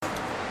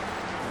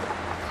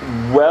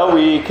Well,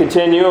 we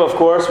continue, of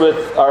course,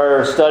 with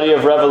our study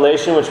of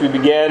Revelation, which we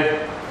began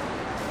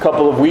a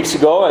couple of weeks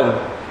ago.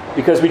 And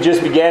because we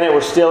just began it,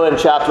 we're still in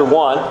chapter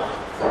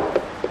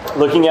 1,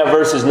 looking at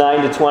verses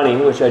 9 to 20,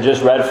 which I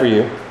just read for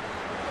you.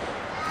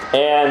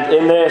 And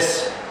in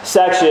this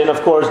section,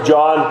 of course,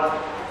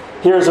 John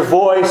hears a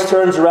voice,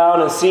 turns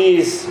around, and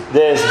sees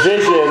this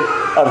vision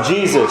of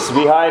Jesus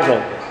behind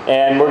him.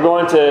 And we're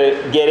going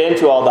to get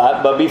into all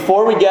that. But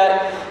before we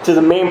get to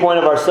the main point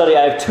of our study,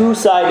 I have two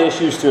side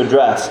issues to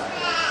address.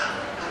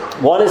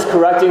 One is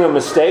correcting a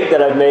mistake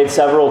that I've made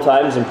several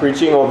times in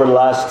preaching over the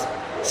last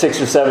 6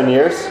 or 7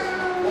 years.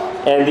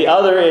 And the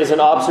other is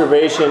an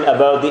observation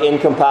about the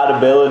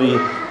incompatibility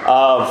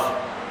of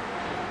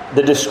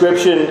the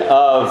description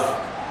of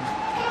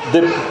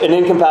an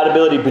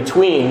incompatibility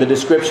between the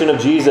description of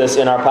Jesus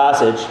in our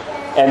passage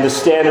and the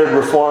standard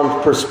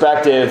Reformed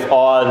perspective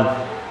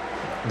on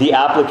the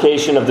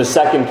application of the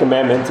second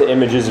commandment to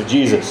images of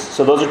Jesus.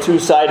 So those are two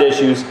side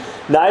issues.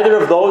 Neither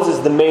of those is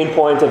the main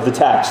point of the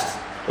text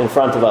in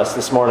front of us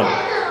this morning.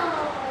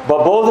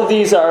 But both of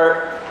these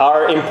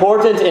are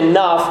important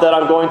enough that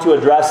I'm going to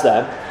address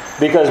them,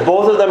 because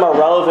both of them are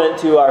relevant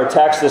to our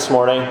text this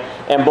morning,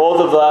 and both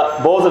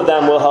of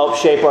them will help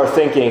shape our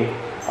thinking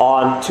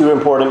on two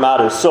important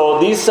matters. So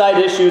these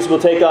side issues will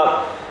take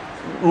up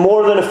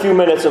more than a few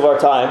minutes of our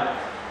time.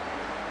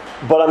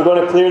 But I'm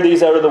going to clear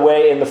these out of the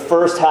way in the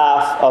first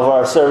half of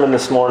our sermon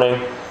this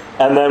morning,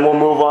 and then we'll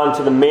move on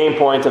to the main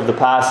point of the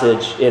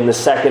passage in the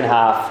second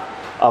half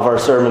of our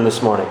sermon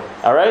this morning.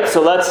 All right,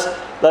 so let's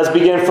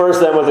begin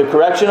first then with a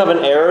correction of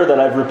an error that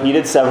I've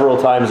repeated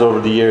several times over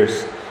the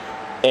years.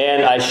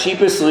 And I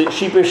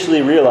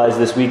sheepishly realized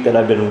this week that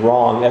I've been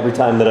wrong every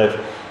time that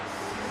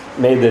I've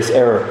made this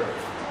error.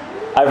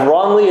 I've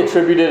wrongly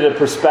attributed a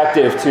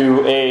perspective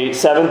to a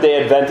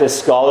Seventh-day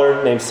Adventist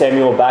scholar named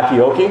Samuel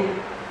Bakioki,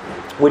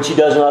 which he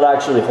does not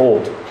actually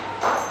hold.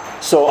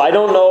 So I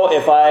don't know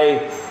if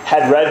I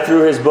had read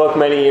through his book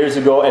many years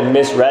ago and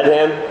misread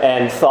him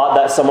and thought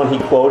that someone he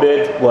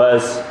quoted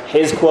was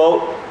his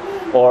quote,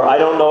 or I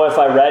don't know if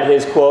I read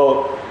his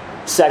quote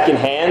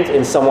secondhand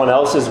in someone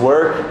else's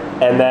work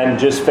and then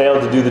just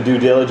failed to do the due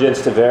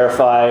diligence to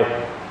verify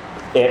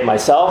it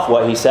myself,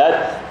 what he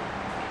said.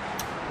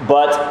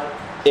 But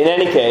in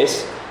any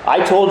case,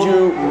 I told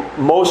you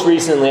most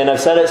recently, and I've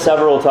said it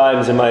several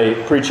times in my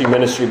preaching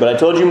ministry, but I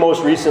told you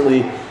most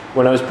recently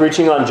when I was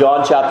preaching on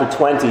John chapter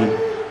 20,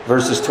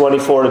 verses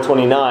 24 to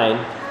 29,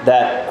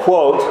 that,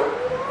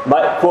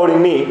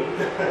 quoting me,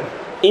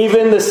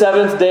 even the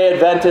Seventh-day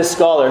Adventist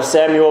scholar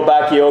Samuel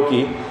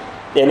Bakioki,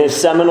 in his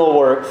seminal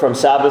work From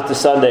Sabbath to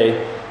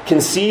Sunday,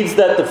 concedes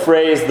that the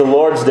phrase the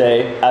Lord's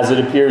Day, as it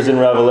appears in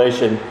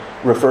Revelation,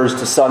 refers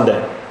to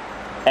Sunday.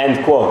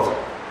 End quote.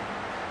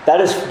 That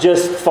is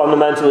just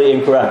fundamentally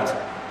incorrect.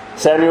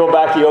 Samuel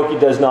Bakioki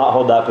does not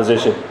hold that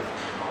position.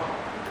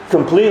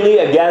 Completely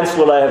against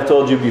what I have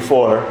told you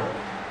before,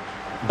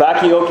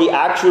 Bakioki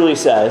actually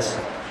says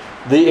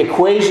the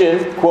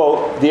equation,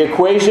 quote, the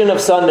equation of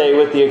Sunday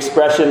with the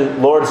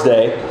expression Lord's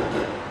Day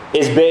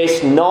is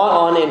based not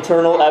on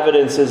internal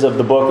evidences of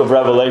the book of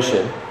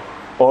Revelation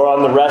or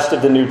on the rest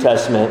of the New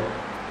Testament,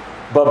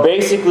 but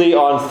basically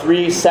on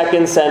 3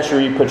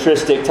 second-century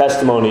patristic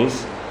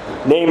testimonies,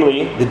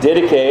 namely the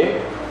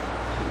Didache,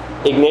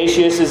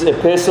 Ignatius'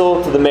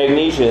 epistle to the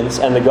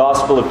Magnesians, and the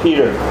Gospel of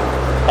Peter.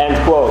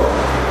 End quote.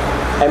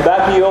 And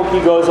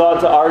Bakioki goes on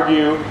to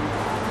argue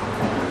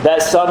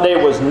that Sunday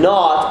was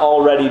not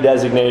already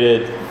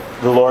designated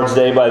the Lord's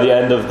Day by the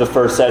end of the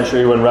first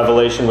century when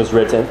Revelation was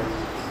written,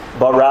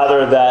 but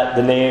rather that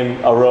the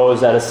name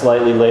arose at a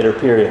slightly later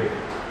period.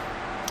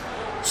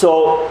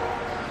 So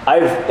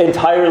I've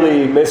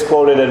entirely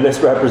misquoted and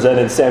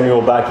misrepresented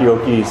Samuel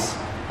Bakioki's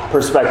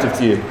perspective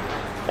to you.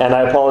 And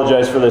I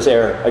apologize for this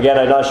error. Again,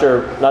 I'm not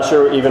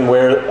sure even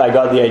where I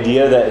got the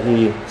idea that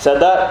he said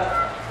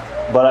that,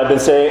 but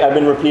I've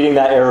been repeating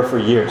that error for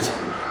years,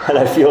 and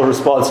I feel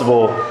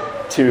responsible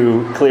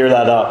to clear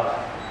that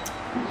up.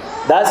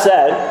 That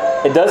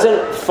said, it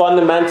doesn't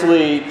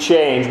fundamentally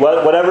change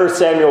whatever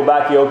Samuel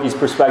Bakioki's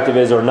perspective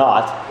is or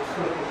not.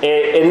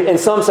 In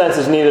some sense,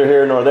 is neither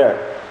here nor there.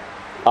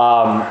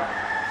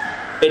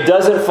 It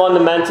doesn't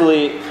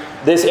fundamentally.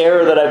 This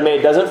error that I've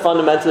made doesn't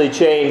fundamentally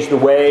change the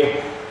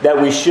way that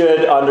we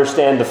should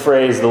understand the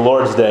phrase the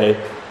Lord's Day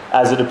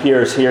as it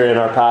appears here in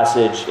our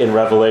passage in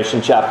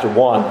Revelation chapter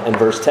 1 and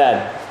verse 10.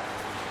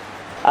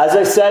 As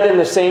I said in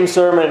the same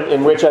sermon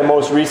in which I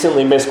most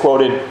recently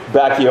misquoted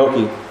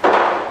Bakioki,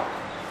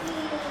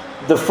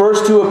 the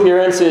first two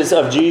appearances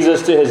of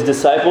Jesus to his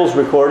disciples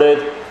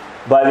recorded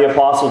by the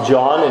Apostle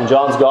John in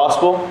John's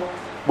Gospel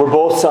were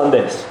both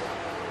Sundays.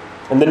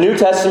 And the New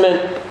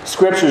Testament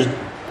scriptures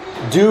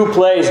do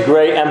place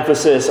great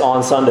emphasis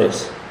on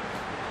Sundays.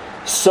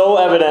 So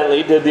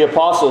evidently did the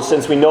apostles,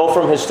 since we know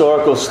from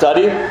historical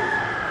study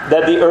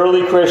that the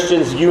early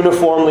Christians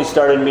uniformly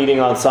started meeting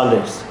on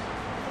Sundays.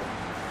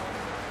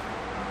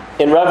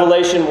 In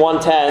Revelation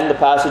 1:10, the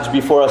passage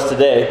before us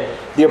today,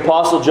 the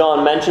Apostle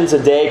John mentions a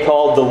day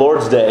called the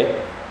Lord's Day.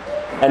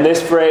 And this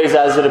phrase,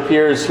 as it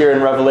appears here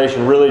in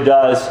Revelation, really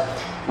does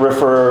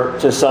refer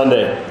to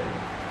Sunday.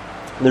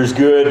 There's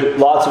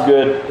lots of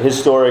good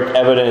historic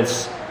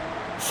evidence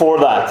for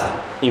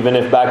that, even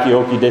if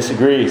Bakioki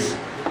disagrees.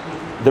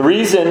 The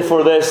reason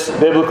for this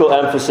biblical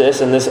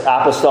emphasis and this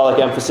apostolic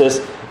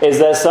emphasis is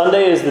that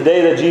Sunday is the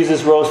day that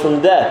Jesus rose from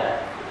the dead.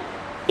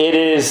 It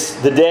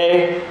is the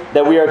day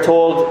that we are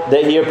told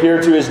that he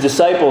appeared to his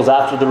disciples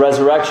after the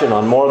resurrection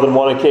on more than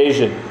one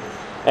occasion.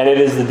 And it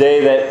is the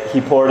day that he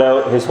poured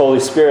out his Holy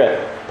Spirit,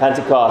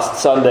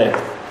 Pentecost Sunday.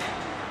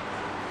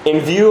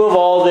 In view of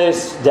all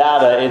this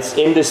data, it's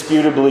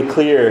indisputably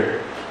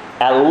clear,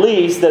 at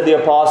least, that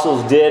the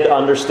apostles did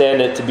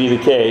understand it to be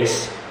the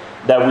case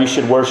that we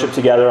should worship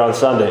together on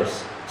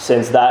Sundays,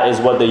 since that is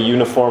what they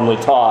uniformly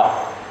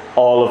taught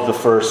all of the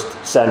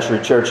first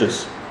century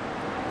churches,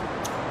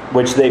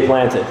 which they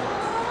planted.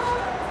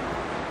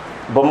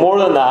 But more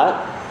than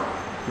that,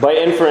 by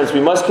inference,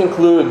 we must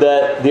conclude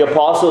that the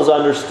apostles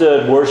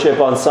understood worship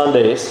on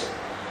Sundays,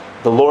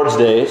 the Lord's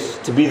days,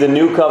 to be the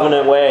new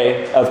covenant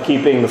way of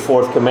keeping the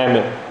fourth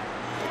commandment.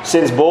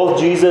 Since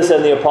both Jesus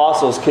and the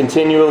apostles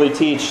continually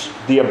teach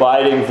the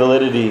abiding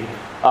validity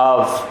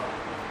of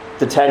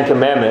the Ten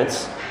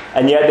Commandments,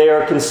 and yet they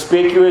are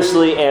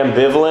conspicuously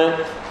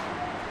ambivalent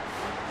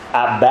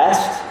at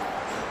best,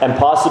 and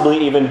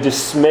possibly even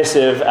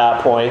dismissive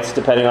at points,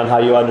 depending on how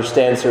you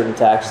understand certain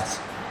texts.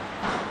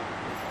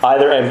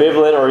 Either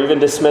ambivalent or even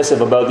dismissive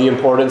about the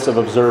importance of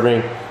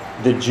observing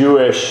the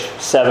Jewish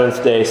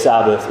seventh-day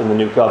Sabbath in the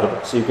New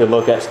Covenant. So you could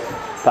look at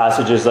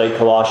passages like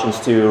Colossians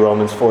 2,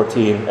 Romans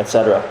 14,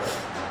 etc.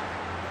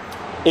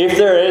 If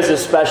there is a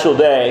special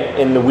day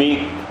in the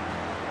week,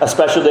 a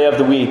special day of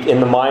the week in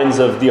the minds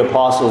of the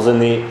apostles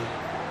and the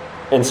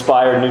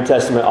inspired New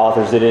Testament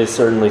authors, it is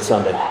certainly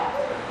Sunday.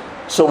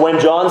 So when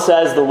John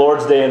says the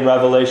Lord's Day in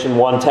Revelation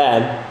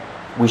 1:10,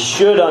 we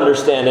should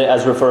understand it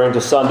as referring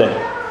to Sunday.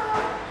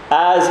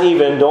 As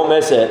even, don't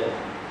miss it,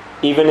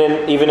 even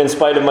in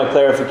spite of my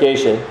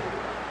clarification,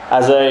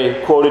 as I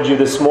quoted you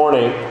this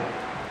morning,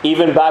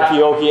 even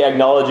Bakioki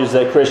acknowledges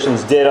that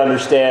Christians did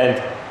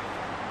understand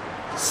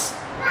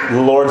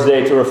the Lord's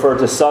Day to refer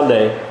to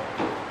Sunday,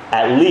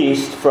 at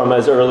least from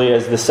as early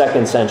as the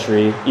 2nd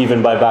century,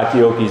 even by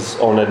Bakioki's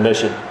own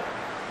admission.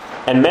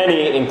 And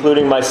many,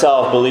 including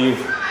myself, believe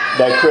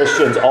that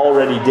Christians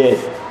already did,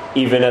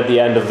 even at the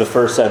end of the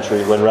 1st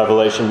century when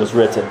Revelation was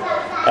written,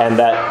 and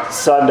that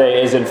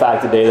Sunday is in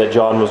fact the day that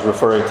John was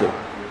referring to.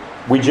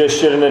 We just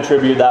shouldn't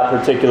attribute that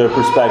particular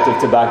perspective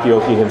to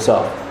Bakioki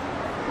himself.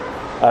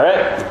 Alright?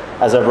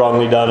 As I've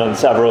wrongly done on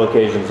several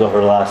occasions over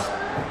the last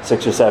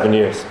 6 or 7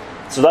 years.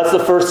 So that's the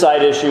first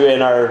side issue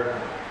in our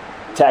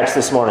text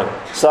this morning.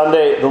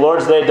 Sunday, the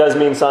Lord's Day does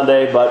mean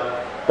Sunday,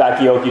 but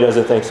Bakioki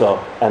doesn't think so,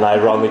 and I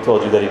wrongly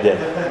told you that he did.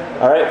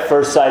 Alright,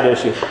 first side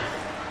issue.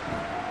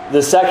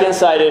 The second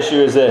side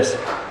issue is this: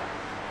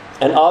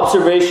 an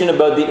observation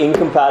about the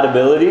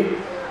incompatibility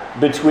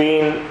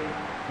between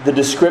the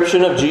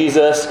description of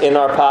Jesus in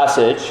our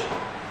passage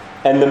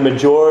and the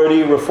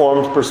majority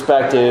Reformed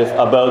perspective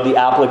about the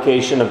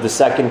application of the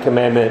second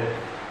commandment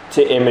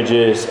to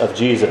images of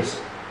Jesus.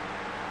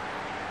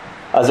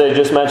 As I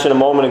just mentioned a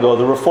moment ago,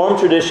 the Reformed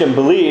tradition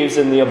believes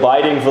in the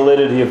abiding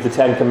validity of the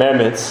Ten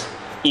Commandments,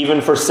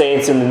 even for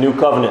saints in the New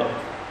Covenant,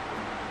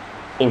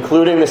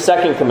 including the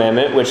second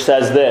commandment, which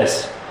says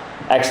this,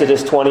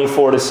 Exodus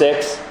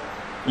 20:4-6,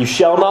 "You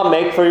shall not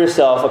make for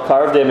yourself a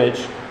carved image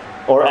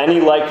or any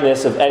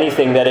likeness of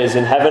anything that is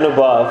in heaven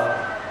above,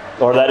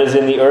 or that is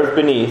in the earth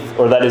beneath,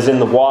 or that is in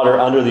the water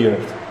under the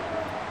earth.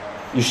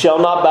 You shall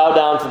not bow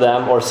down to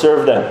them or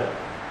serve them.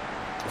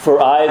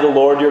 For I, the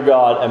Lord your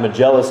God, am a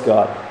jealous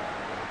God,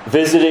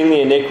 visiting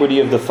the iniquity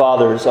of the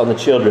fathers on the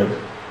children,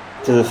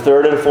 to the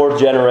 3rd and 4th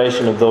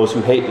generation of those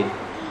who hate me,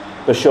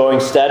 but showing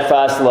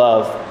steadfast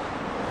love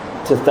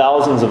to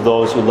thousands of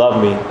those who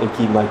love me and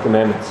keep my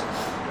commandments."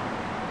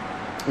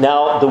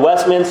 Now, the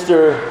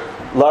Westminster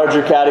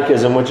Larger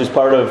Catechism, which is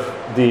part of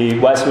the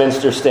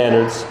Westminster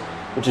Standards,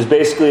 which is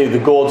basically the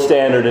gold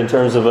standard in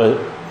terms of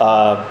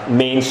a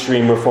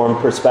mainstream Reformed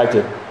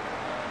perspective,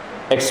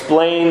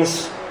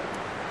 explains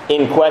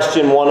in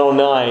question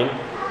 109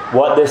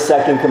 what this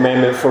second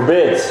commandment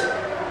forbids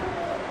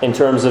in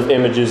terms of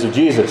images of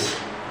Jesus.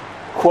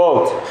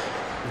 Quote,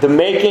 "The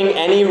making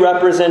any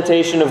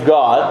representation of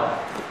God,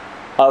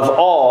 of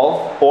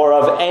all or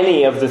of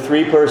any of the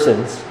three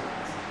persons,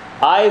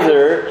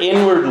 either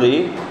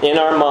inwardly in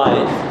our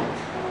mind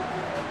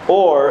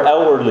or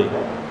outwardly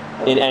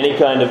in any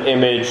kind of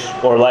image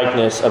or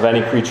likeness of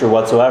any creature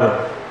whatsoever."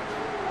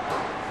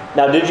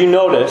 Now, did you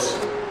notice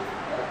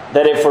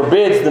that it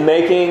forbids the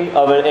making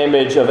of an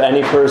image of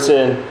any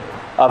person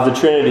of the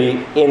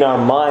Trinity in our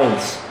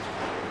minds?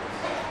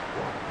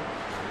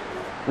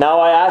 Now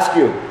I ask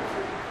you,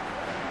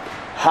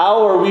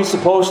 how are we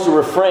supposed to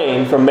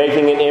refrain from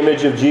making an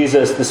image of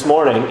Jesus this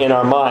morning in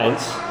our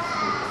minds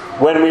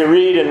when we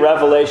read in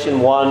Revelation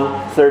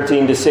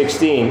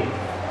 1:13-16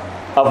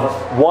 of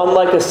one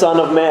like a son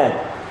of man,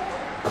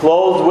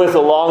 clothed with a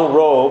long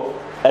robe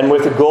and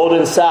with a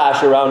golden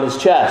sash around his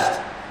chest?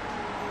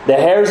 The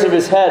hairs of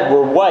his head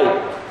were white,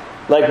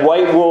 like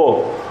white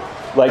wool,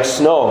 like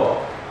snow,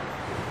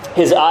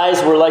 His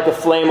eyes were like a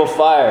flame of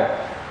fire.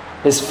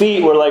 His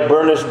feet were like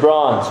burnished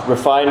bronze,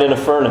 refined in a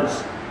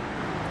furnace.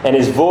 And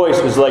his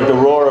voice was like the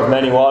roar of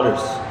many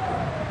waters.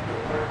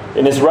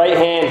 In his right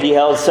hand he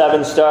held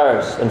 7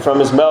 stars, and from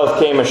his mouth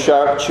came a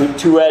sharp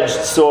two-edged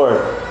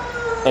sword,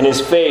 and his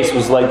face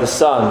was like the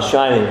sun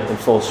shining in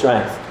full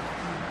strength.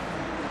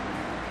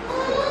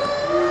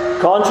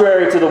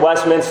 Contrary to the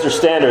Westminster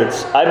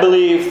Standards, I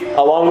believe,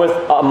 along with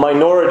a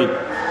minority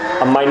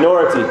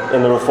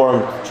in the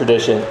Reformed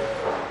tradition,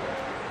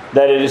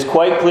 that it is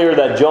quite clear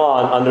that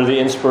John, under the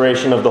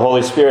inspiration of the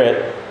Holy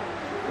Spirit,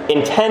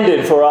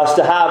 intended for us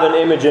to have an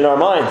image in our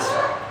minds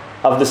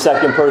of the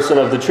second person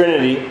of the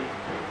Trinity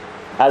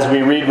as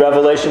we read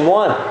Revelation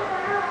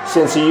 1,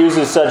 since he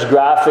uses such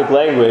graphic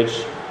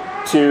language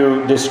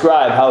to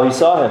describe how he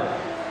saw him.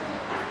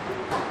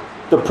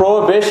 The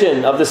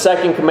prohibition of the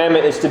second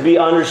commandment is to be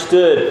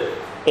understood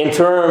in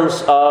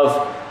terms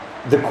of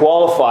the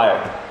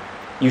qualifier.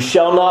 You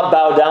shall not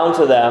bow down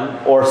to them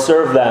or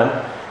serve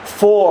them,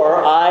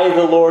 for I,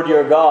 the Lord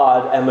your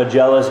God, am a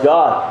jealous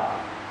God.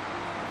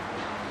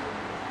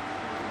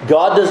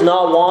 God does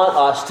not want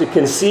us to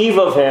conceive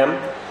of him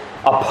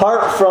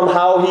apart from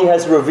how he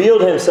has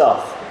revealed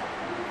himself,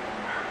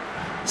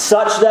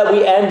 such that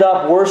we end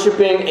up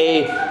worshiping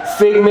a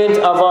figment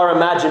of our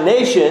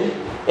imagination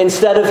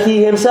instead of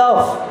he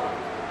himself,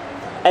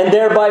 and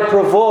thereby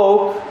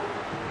provoke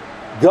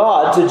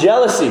God to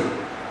jealousy.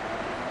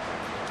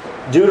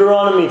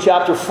 Deuteronomy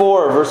chapter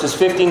 4, verses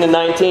 15 to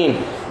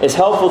 19 is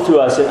helpful to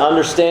us in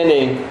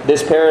understanding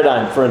this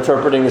paradigm for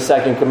interpreting the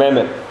second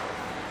commandment.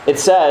 It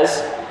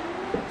says,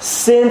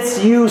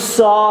 "Since you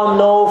saw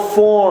no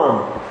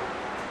form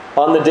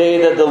on the day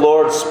that the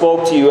Lord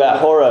spoke to you at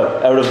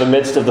Horeb out of the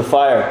midst of the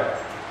fire,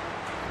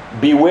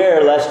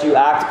 beware lest you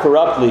act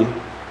corruptly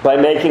by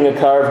making a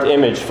carved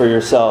image for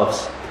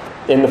yourselves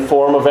in the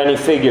form of any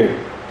figure,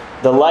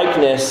 the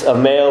likeness of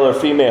male or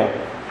female,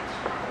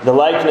 the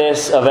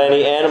likeness of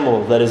any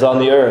animal that is on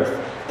the earth,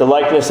 the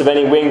likeness of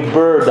any winged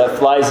bird that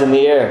flies in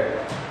the air,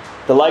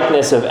 the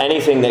likeness of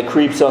anything that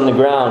creeps on the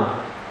ground,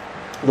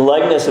 the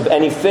likeness of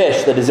any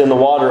fish that is in the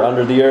water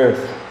under the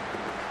earth.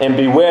 And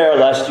beware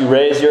lest you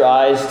raise your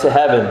eyes to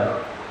heaven,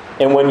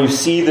 and when you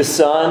see the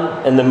sun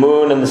and the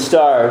moon and the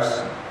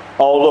stars,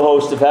 all the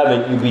host of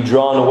heaven, you be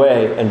drawn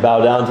away and bow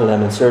down to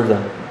them and serve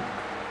them."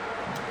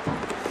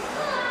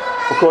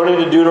 According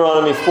to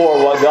Deuteronomy 4,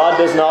 what God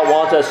does not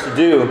want us to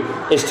do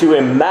is to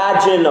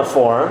imagine a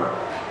form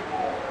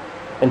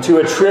and to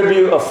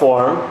attribute a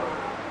form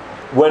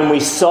when we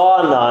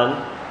saw none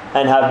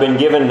and have been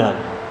given none,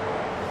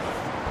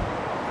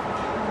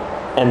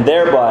 and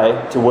thereby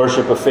to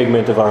worship a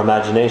figment of our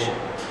imagination.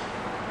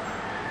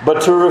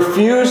 But to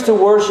refuse to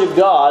worship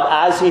God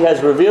as he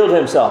has revealed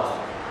himself,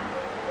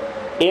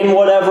 in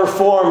whatever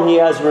form he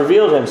has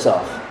revealed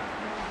himself,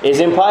 is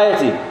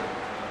impiety.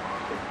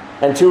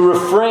 And to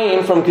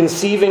refrain from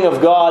conceiving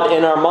of God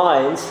in our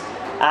minds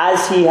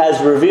as he has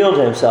revealed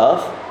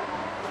himself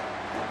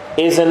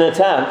is an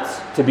attempt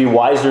to be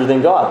wiser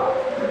than God.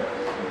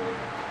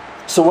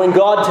 So when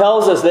God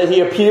tells us that he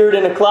appeared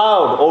in a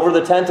cloud over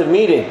the tent of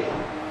meeting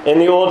in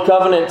the Old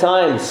Covenant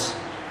times,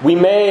 we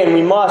may and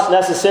we must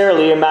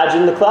necessarily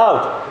imagine the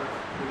cloud.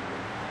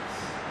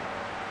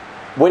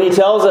 When he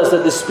tells us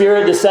that the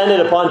Spirit descended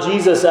upon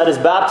Jesus at his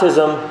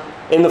baptism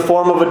in the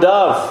form of a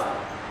dove,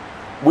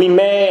 we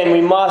may and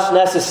we must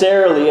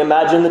necessarily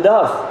imagine the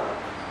dove.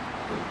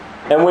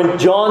 And when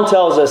John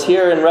tells us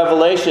here in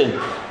Revelation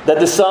that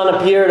the Son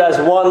appeared as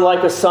one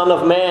like a Son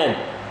of Man,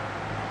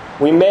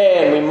 we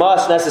may and we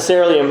must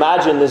necessarily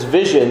imagine this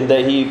vision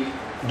that he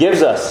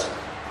gives us.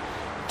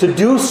 To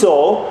do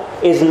so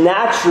is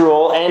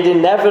natural and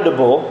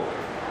inevitable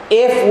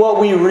if what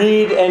we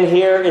read and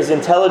hear is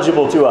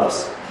intelligible to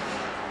us.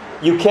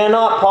 You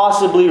cannot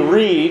possibly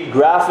read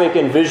graphic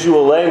and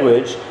visual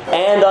language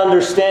and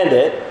understand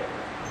it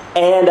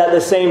and at the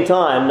same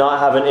time not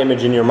have an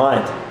image in your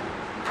mind.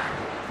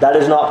 That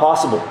is not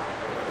possible.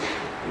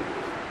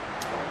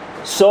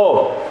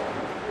 So,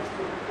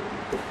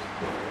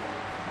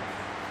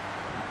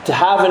 to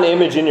have an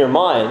image in your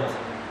mind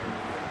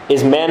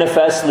is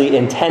manifestly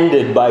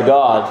intended by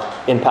God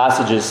in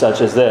passages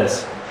such as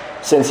this,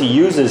 since he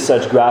uses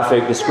such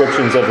graphic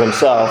descriptions of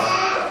himself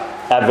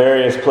at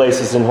various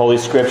places in Holy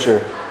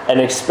Scripture and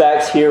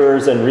expects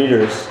hearers and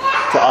readers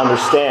to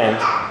understand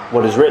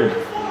what is written.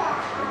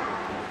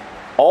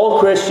 All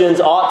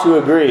Christians ought to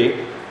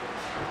agree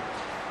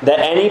that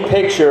any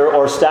picture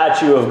or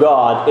statue of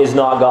God is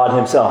not God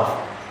himself.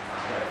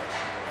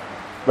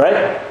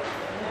 Right?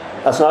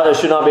 That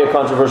should not be a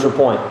controversial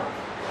point.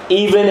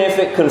 Even if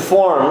it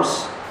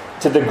conforms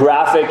to the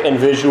graphic and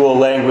visual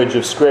language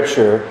of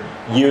Scripture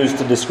used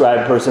to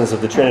describe persons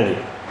of the Trinity.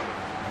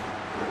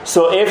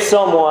 So if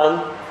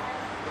someone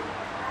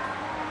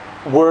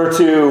were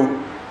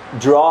to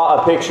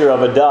draw a picture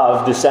of a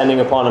dove descending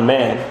upon a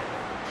man,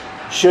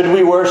 should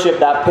we worship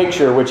that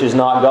picture which is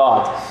not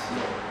God?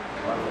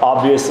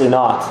 Obviously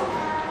not.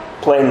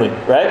 Plainly,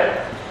 right?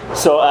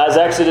 So as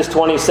Exodus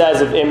 20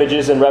 says of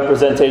images and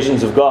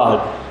representations of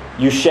God,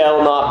 you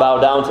shall not bow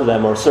down to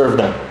them or serve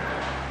them.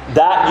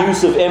 that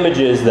use of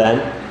images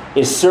then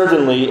is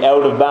certainly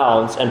out of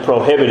bounds and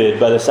prohibited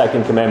by the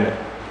second commandment.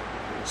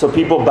 So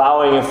people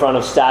bowing in front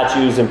of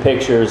statues and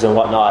pictures and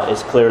whatnot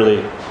is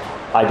clearly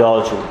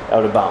idolatry,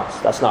 out of bounds.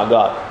 That's not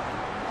God.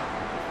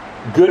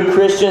 Good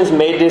Christians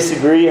may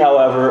disagree,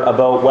 however,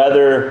 about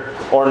whether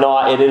or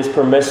not it is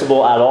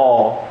permissible at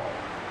all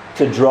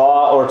to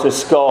draw or to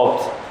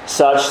sculpt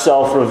such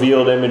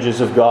self-revealed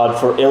images of God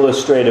for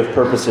illustrative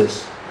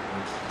purposes,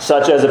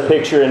 such as a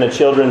picture in a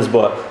children's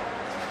book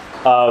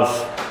of,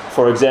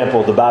 for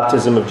example, the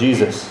baptism of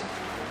Jesus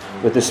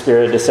with the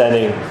Spirit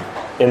descending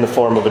in the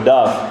form of a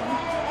dove.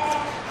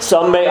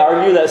 Some may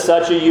argue that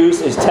such a use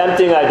is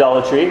tempting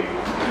idolatry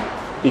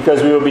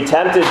because we will be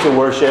tempted to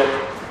worship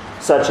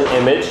such an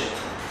image.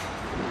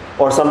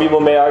 Or some people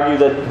may argue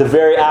that the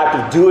very act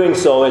of doing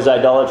so is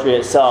idolatry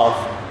itself,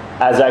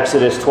 as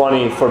Exodus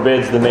 20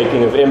 forbids the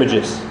making of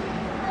images.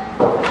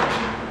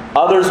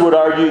 Others would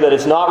argue that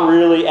it's not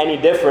really any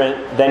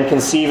different than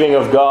conceiving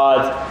of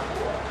God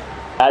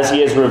as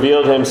He has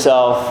revealed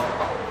Himself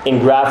in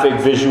graphic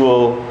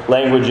visual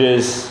language in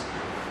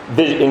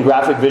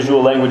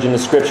the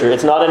Scripture.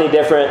 It's not any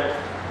different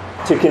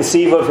to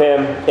conceive of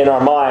Him in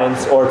our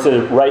minds or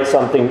to write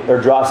something or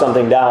draw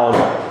something down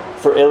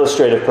for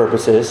illustrative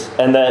purposes,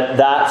 and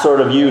that sort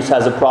of use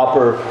has a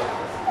proper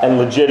and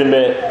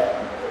legitimate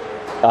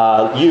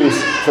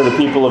use for the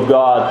people of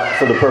God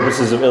for the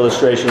purposes of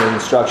illustration and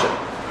instruction.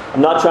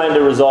 I'm not trying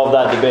to resolve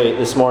that debate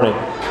this morning,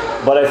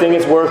 but I think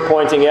it's worth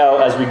pointing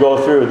out as we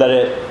go through that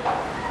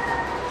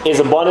it is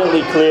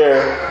abundantly clear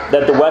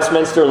that the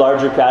Westminster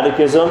Larger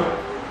Catechism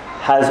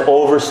has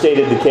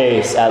overstated the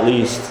case, at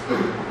least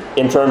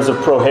in terms of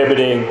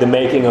prohibiting the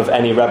making of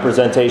any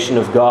representation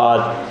of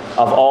God,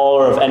 of all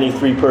or of any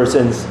three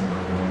persons,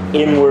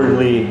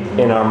 inwardly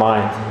in our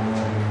mind,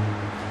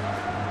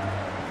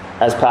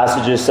 as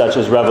passages such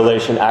as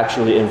Revelation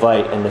actually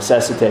invite and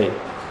necessitate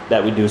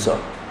that we do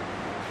so.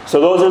 So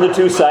those are the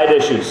two side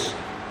issues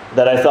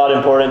that I thought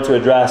important to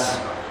address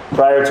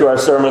prior to our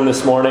sermon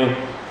this morning,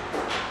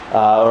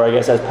 or I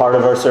guess as part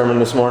of our sermon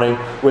this morning.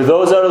 With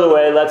those out of the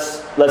way,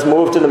 let's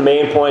move to the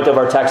main point of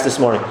our text this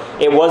morning.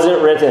 It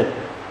wasn't written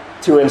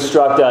to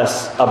instruct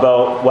us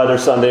about whether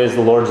Sunday is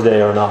the Lord's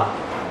Day or not.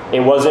 It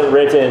wasn't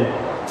written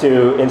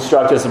to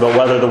instruct us about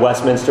whether the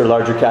Westminster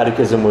Larger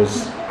Catechism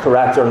was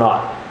correct or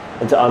not,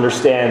 and to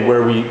understand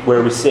where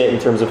we sit in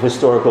terms of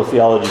historical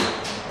theology.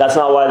 That's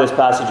not why this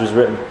passage was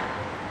written.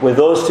 With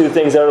those two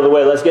things out of the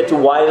way, let's get to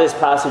why this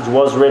passage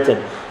was written.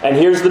 And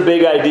here's the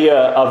big idea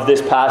of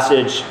this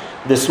passage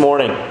this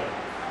morning.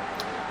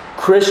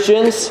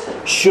 Christians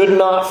should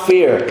not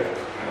fear,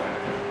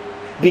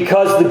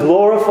 because the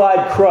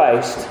glorified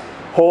Christ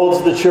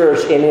holds the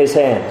church in His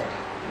hand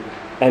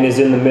and is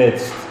in the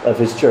midst of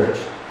His church.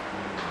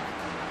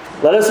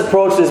 Let us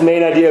approach this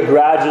main idea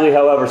gradually,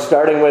 however,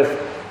 starting with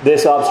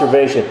this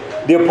observation.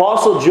 The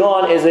Apostle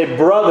John is a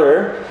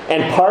brother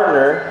and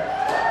partner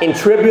in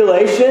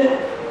tribulation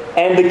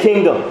and the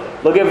kingdom.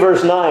 Look at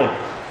verse 9.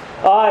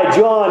 I,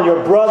 John,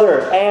 your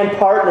brother and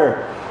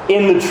partner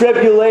in the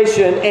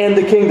tribulation and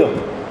the kingdom.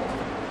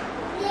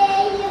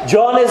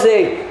 John is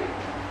a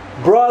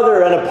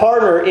brother and a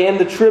partner in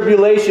the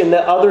tribulation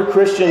that other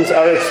Christians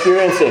are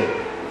experiencing.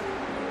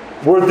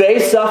 Were they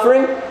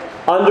suffering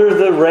under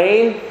the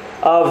reign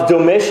of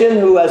Domitian,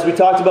 who, as we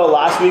talked about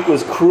last week,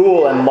 was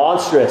cruel and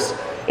monstrous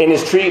in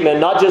his treatment,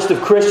 not just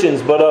of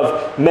Christians, but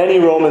of many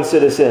Roman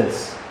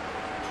citizens?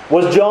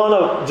 Was John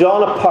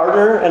a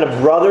partner and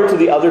a brother to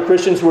the other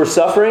Christians who were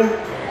suffering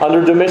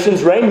under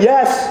Domitian's reign?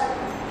 Yes.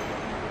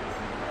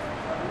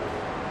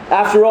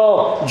 After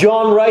all,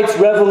 John writes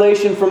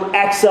Revelation from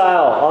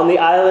exile on the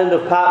island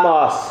of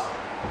Patmos,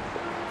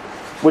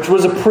 which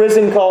was a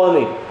prison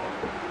colony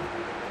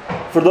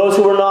for those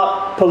who were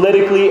not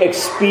politically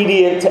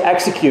expedient to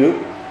execute,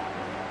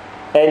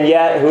 and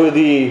yet who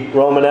the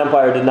Roman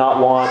Empire did not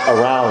want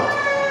around.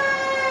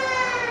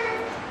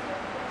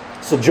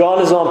 So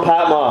John is on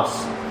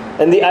Patmos,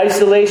 and the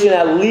isolation,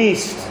 at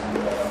least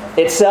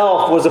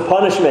itself, was a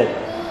punishment.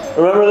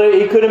 Remember that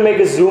he couldn't make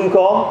a Zoom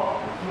call?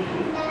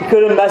 He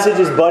couldn't message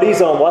his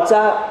buddies on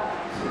WhatsApp?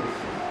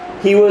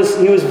 He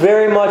was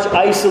very much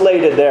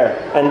isolated there,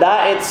 and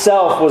that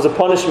itself was a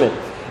punishment.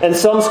 And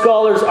some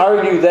scholars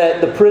argue that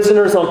the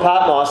prisoners on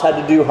Patmos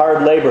had to do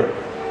hard labor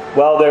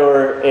while they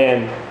were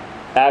in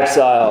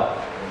exile.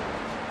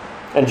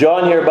 And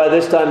John here by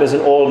this time is an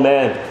old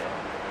man.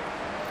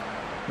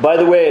 By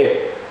the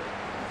way,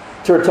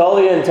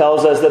 Tertullian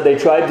tells us that they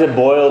tried to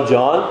boil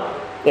John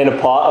in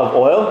a pot of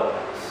oil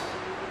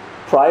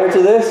prior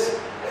to this,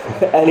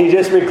 and he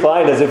just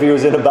reclined as if he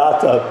was in a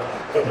bathtub.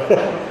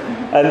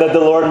 And that the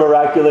Lord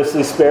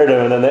miraculously spared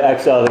him, and then they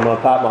exiled him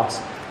on Patmos.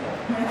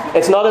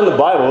 It's not in the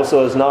Bible,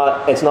 so it's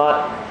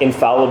not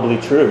infallibly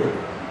true.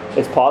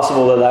 It's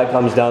possible that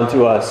comes down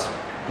to us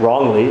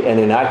wrongly and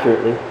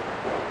inaccurately.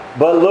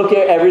 But look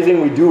at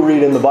everything we do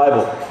read in the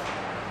Bible.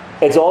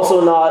 It's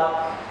also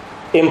not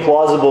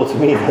implausible to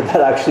me that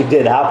actually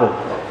did happen.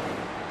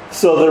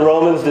 So the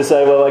Romans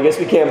decide, well, I guess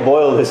we can't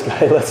boil this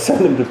guy. Let's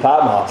send him to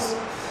Patmos.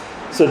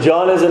 So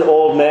John is an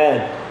old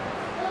man.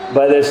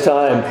 by this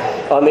time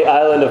on the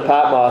island of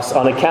Patmos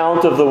on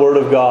account of the Word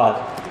of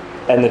God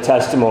and the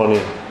testimony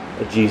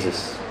of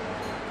Jesus.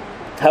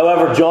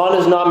 However, John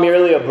is not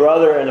merely a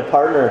brother and a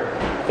partner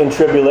in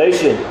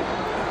tribulation,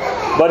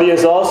 but he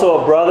is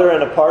also a brother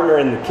and a partner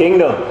in the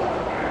kingdom.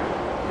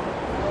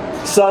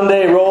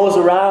 Sunday rolls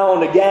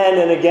around again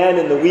and again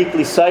in the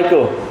weekly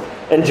cycle,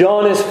 and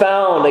John is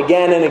found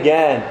again and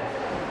again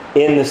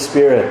in the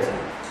Spirit.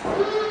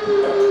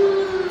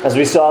 As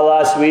we saw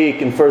last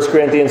week in 1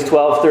 Corinthians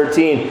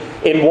 12:13,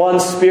 in one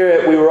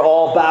Spirit we were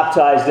all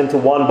baptized into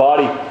one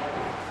body.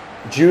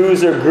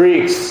 Jews or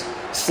Greeks,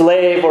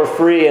 slave or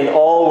free, and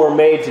all were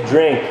made to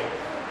drink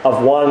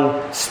of one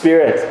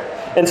Spirit.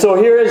 And so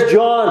here is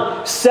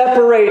John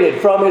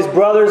separated from his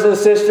brothers and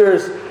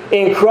sisters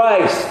in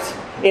Christ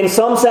in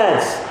some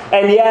sense,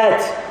 and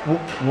yet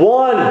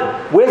one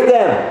with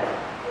them,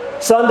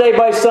 Sunday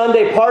by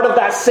Sunday, part of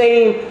that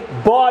same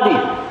body,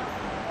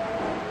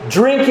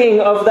 drinking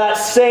of that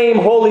same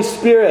Holy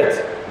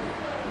Spirit.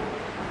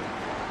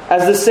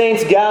 As the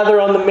saints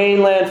gather on the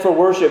mainland for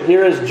worship,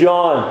 here is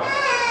John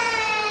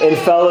in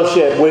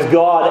fellowship with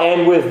God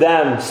and with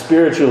them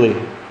spiritually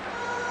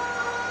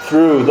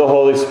through the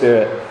Holy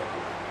Spirit.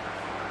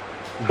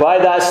 By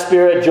that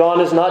Spirit,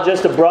 John is not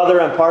just a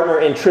brother and partner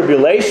in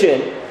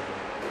tribulation,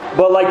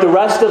 but like the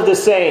rest of the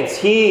saints,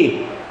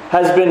 he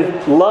has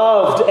been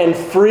loved and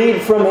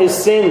freed from his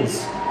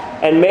sins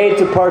and made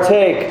to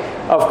partake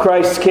of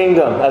Christ's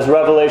kingdom, as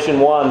Revelation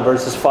 1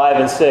 verses 5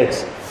 and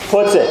 6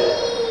 puts it.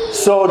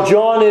 So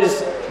John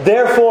is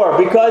therefore,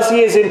 because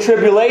he is in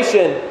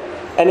tribulation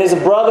and is a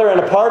brother and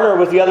a partner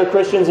with the other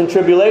Christians in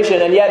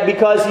tribulation, and yet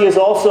because he is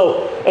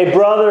also a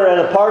brother and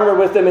a partner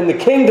with them in the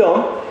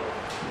kingdom,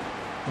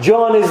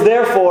 John is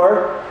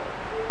therefore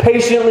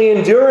patiently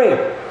enduring.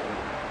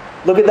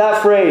 Look at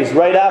that phrase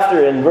right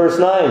after in verse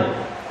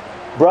 9.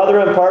 Brother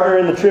and partner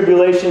in the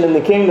tribulation in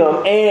the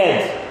kingdom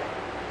and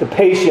the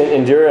patient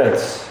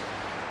endurance.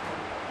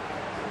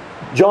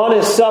 John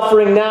is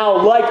suffering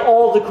now like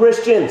all the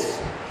Christians.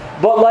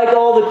 But like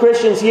all the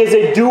Christians, he is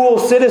a dual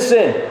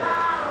citizen,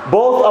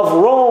 both of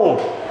Rome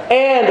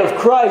and of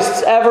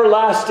Christ's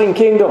everlasting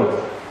kingdom.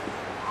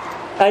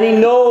 And he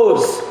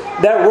knows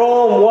that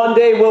Rome one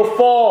day will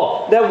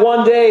fall, that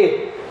one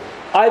day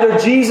either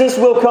Jesus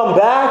will come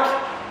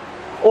back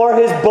or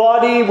his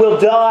body will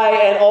die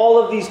and all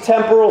of these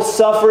temporal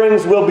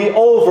sufferings will be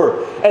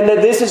over. And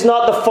that this is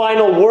not the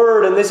final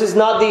word and this is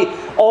not the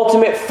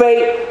ultimate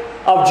fate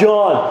of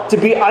John, to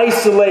be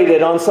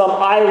isolated on some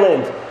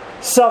island,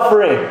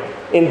 suffering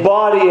in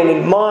body and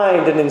in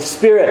mind and in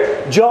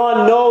spirit.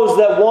 John knows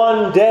that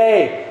one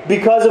day,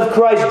 because of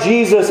Christ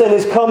Jesus and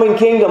his coming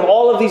kingdom,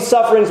 all of these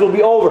sufferings will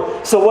be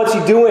over. So what's he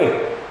doing?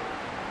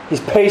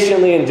 He's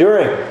patiently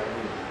enduring,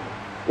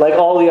 like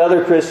all the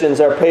other Christians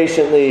are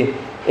patiently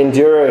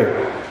enduring.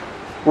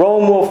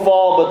 Rome will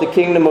fall, but the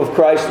kingdom of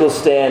Christ will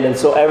stand. And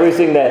so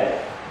everything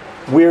that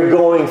we're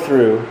going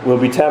through will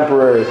be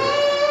temporary.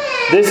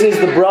 This is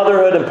the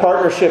brotherhood and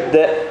partnership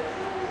that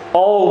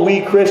all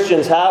we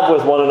Christians have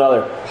with one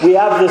another. We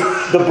have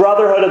the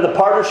brotherhood and the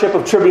partnership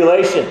of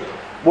tribulation.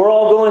 We're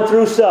all going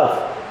through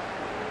stuff.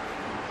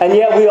 And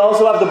yet we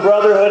also have the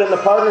brotherhood and the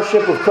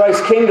partnership of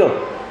Christ's kingdom.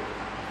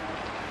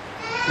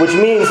 Which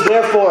means,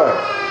 therefore,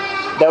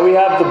 that we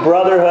have the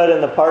brotherhood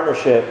and the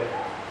partnership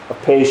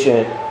of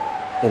patient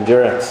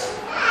endurance.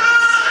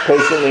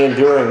 Patiently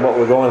enduring what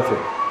we're going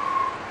through.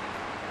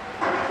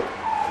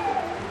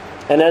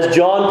 And as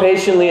John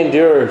patiently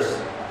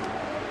endures,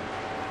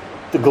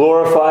 the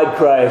glorified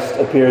Christ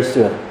appears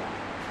to him.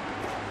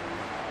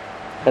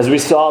 As we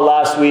saw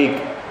last week,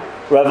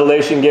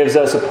 Revelation gives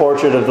us a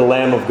portrait of the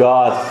Lamb of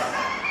God.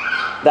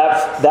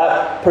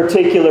 That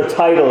particular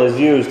title is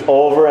used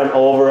over and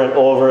over and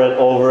over and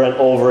over and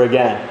over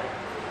again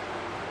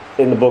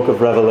in the book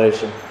of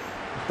Revelation.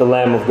 The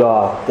Lamb of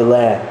God, the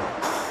Lamb.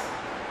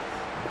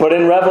 But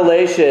in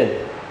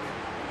Revelation,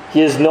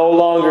 he is no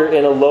longer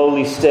in a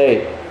lowly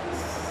state,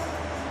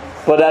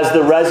 but as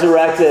the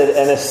resurrected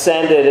and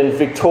ascended and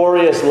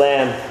victorious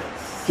Lamb,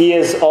 he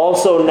is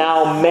also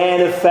now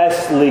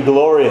manifestly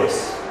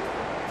glorious.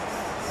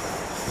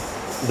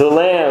 The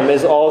Lamb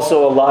is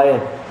also a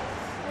lion,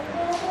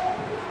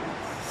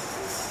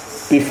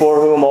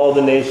 before whom all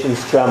the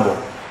nations tremble.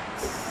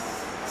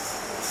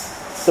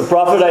 The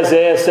prophet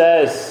Isaiah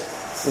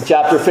says in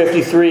chapter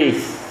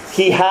 53,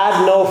 he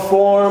had no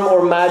form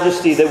or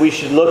majesty that we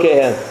should look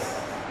at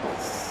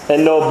him,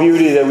 and no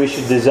beauty that we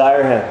should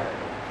desire him.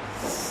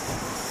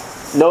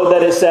 Note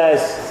that it says,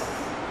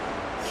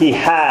 he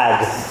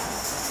had.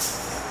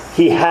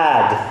 He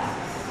had.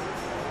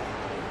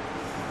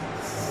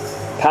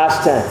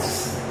 Past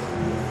tense.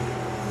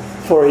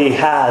 For he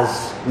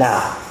has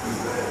now.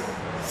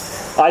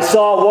 I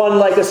saw one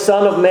like a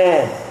son of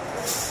man,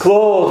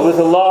 clothed with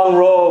a long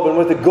robe and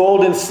with a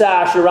golden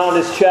sash around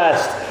his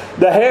chest.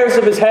 The hairs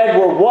of his head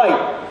were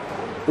white,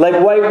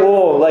 like white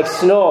wool, like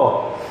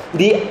snow.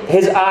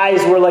 His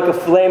eyes were like a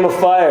flame of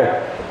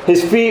fire.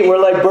 His feet were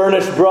like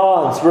burnished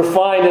bronze,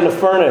 refined in a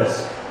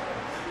furnace.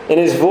 And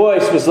his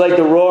voice was like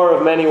the roar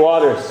of many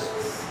waters.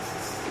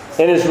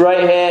 In his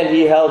right hand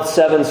he held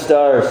 7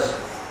 stars.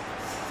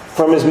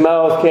 From his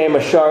mouth came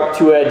a sharp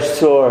 2-edged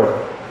sword,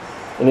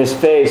 and his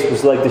face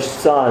was like the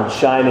sun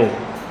shining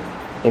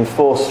in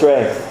full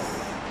strength.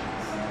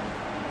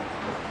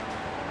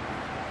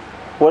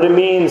 What it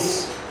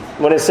means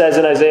when it says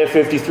in Isaiah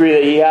 53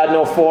 that he had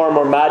no form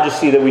or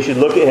majesty that we should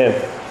look at him,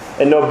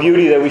 and no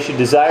beauty that we should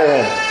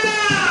desire him.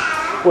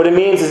 What it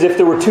means is if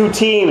there were 2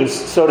 teams,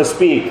 so to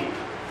speak,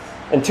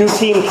 and 2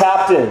 team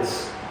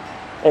captains,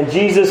 and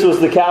Jesus was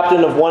the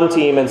captain of one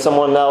team and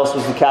someone else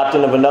was the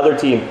captain of another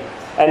team,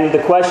 and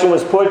the question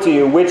was put to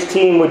you, which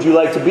team would you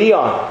like to be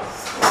on?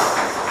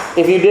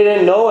 If you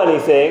didn't know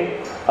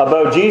anything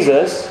about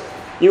Jesus,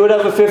 you would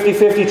have a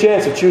 50-50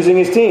 chance of choosing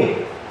his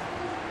team,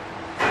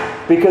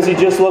 because he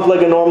just looked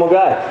like a normal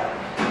guy.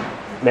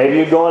 Maybe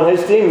you'd go on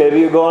his team, maybe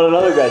you'd go on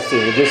another guy's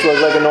team. He just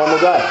looked like a normal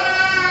guy.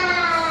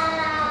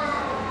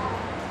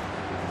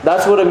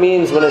 That's what it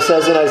means when it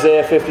says in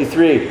Isaiah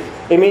 53.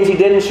 It means he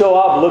didn't show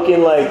up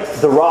looking like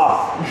The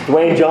Rock,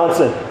 Dwayne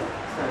Johnson.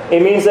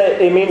 It means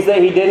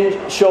that he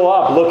didn't show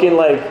up looking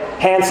like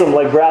handsome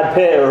like Brad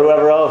Pitt or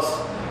whoever else.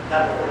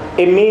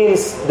 It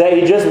means that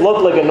he just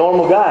looked like a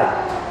normal guy.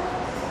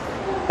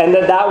 And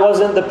that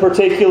wasn't the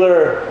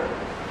particular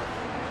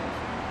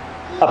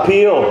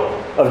appeal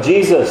of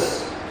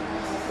Jesus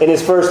in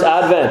his first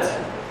advent.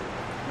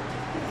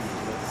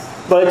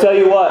 But I tell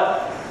you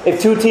what, if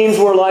 2 teams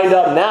were lined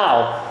up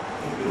now,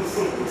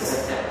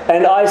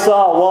 and I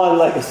saw one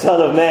like a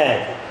son of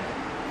man,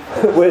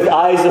 with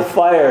eyes of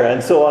fire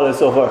and so on and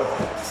so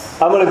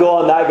forth, I'm going to go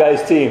on that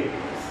guy's team.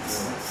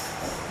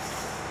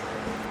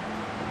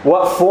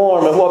 What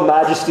form and what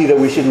majesty that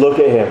we should look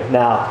at him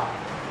now.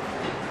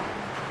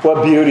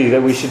 What beauty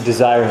that we should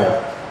desire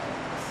him.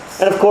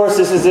 And of course,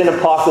 this is in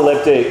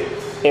apocalyptic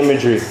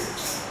imagery.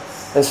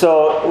 And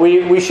so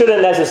we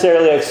shouldn't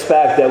necessarily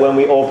expect that when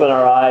we open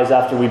our eyes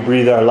after we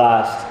breathe our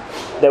last,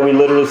 that we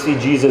literally see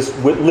Jesus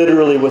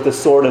literally with a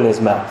sword in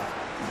his mouth.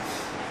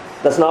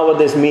 That's not what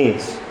this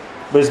means.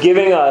 But it's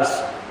giving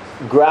us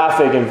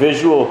graphic and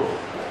visual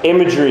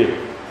imagery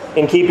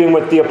in keeping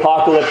with the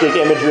apocalyptic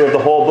imagery of the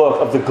whole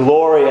book, of the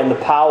glory and the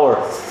power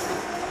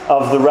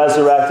of the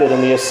resurrected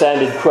and the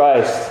ascended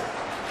Christ.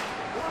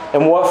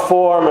 And what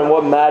form and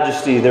what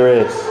majesty there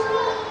is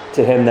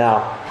to him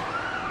now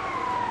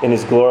in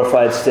his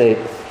glorified state.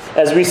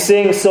 As we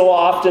sing so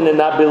often in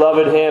that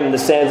beloved hymn, The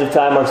Sands of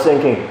Time Are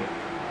Sinking,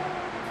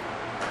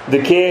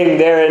 the King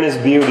there in his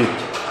beauty,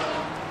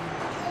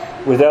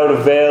 without a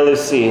veil is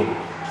seen.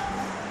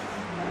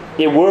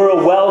 It were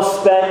a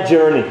well-spent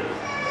journey.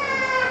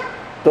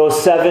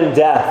 Those 7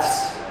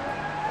 deaths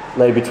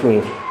lay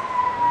between.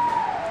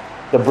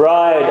 The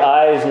bride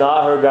eyes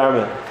not her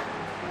garment,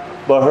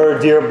 but her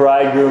dear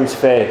bridegroom's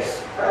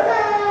face.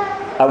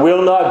 I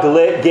will not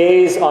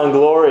gaze on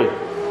glory,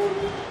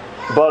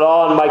 but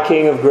on my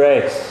King of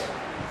grace.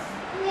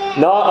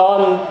 Not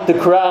on the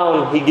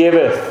crown he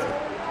giveth,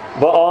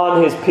 but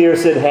on his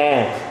pierced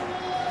hand.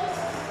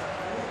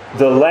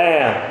 The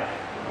Lamb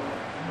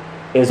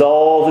is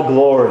all the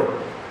glory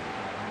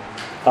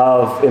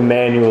of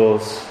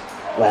Emmanuel's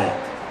land.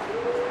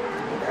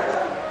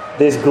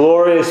 This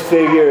glorious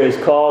figure is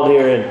called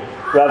here in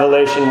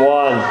Revelation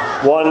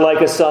 1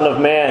 like a son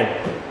of man,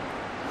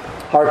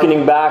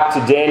 hearkening back to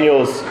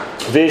Daniel's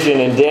vision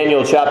in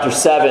Daniel chapter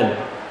 7,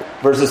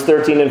 verses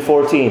 13 and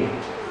 14.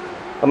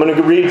 I'm going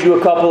to read you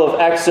a couple of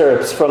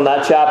excerpts from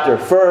that chapter.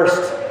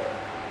 First,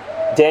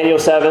 Daniel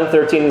 7,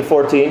 13 and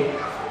 14.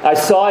 I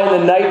saw in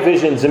the night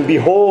visions, and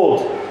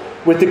behold,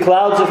 with the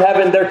clouds of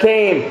heaven there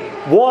came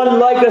one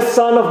like a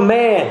son of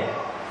man.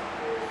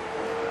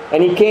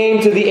 And he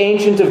came to the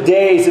Ancient of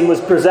Days and was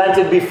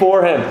presented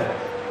before him.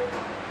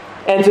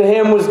 And to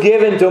him was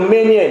given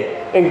dominion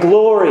and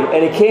glory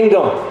and a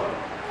kingdom,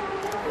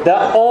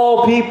 that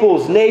all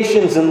peoples,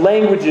 nations, and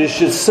languages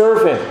should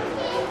serve him.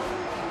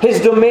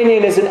 His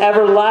dominion is an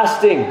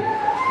everlasting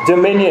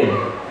dominion,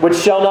 which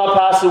shall not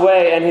pass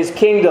away, and his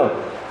kingdom,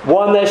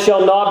 one that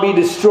shall not be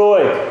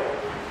destroyed.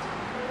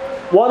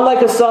 One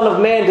like a son of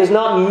man does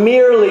not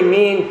merely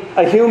mean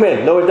a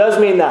human, though it does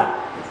mean that.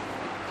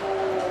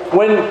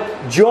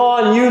 When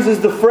John uses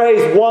the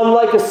phrase, one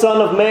like a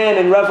son of man,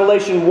 in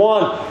Revelation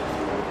 1,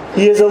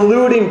 he is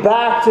alluding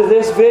back to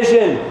this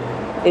vision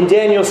in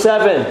Daniel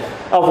 7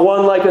 of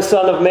one like a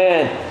son of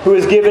man who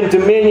is given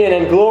dominion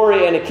and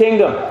glory and a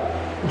kingdom.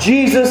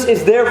 Jesus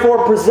is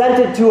therefore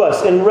presented to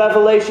us in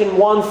Revelation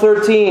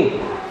 1:13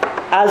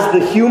 as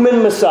the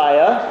human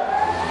Messiah,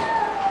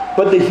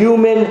 but the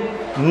human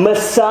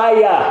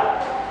Messiah.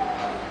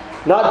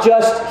 Not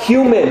just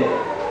human,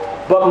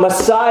 but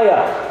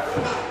Messiah.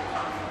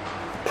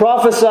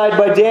 Prophesied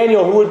by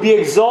Daniel, who would be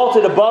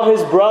exalted above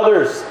his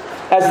brothers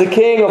as the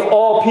king of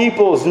all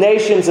peoples,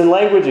 nations, and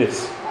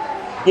languages.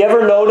 You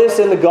ever notice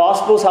in the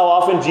Gospels how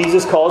often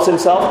Jesus calls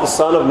himself the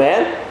Son of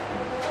Man?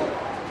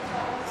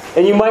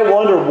 And you might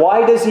wonder,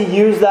 why does he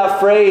use that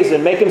phrase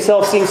and make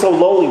himself seem so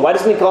lowly? Why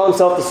doesn't he call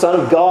himself the Son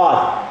of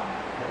God?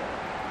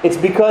 It's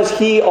because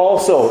he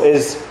also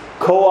is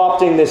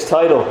co-opting this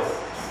title,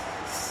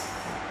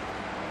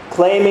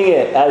 claiming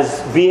it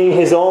as being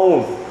his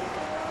own,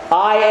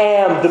 I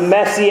am the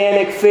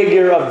messianic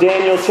figure of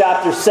Daniel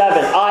chapter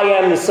 7. I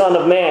am the Son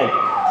of Man,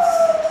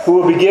 who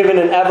will be given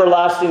an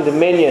everlasting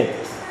dominion,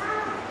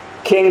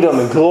 kingdom,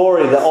 and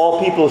glory, that all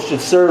people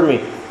should serve me.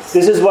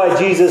 This is why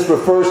Jesus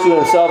refers to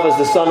himself as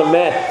the Son of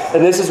Man.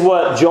 And this is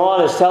what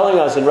John is telling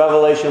us in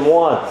Revelation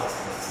 1.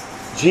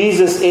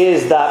 Jesus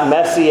is that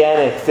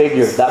messianic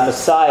figure, that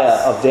Messiah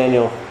of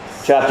Daniel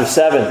chapter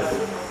 7.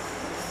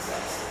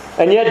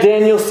 And yet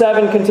Daniel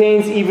 7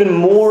 contains even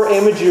more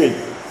imagery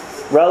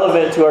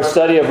relevant to our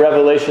study of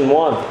Revelation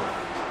 1.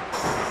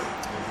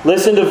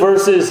 Listen to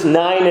verses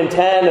 9 and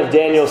 10 of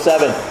Daniel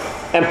 7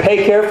 and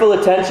pay careful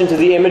attention to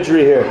the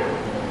imagery here.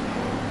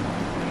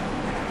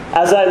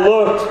 As I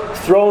looked,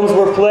 thrones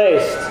were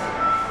placed,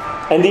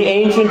 and the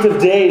Ancient of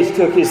Days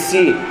took his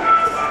seat.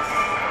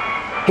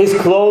 His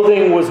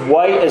clothing was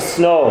white as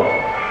snow,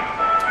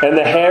 and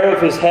the hair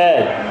of his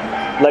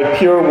head like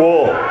pure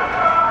wool.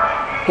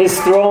 His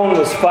throne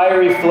was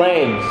fiery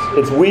flames.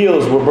 Its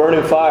wheels were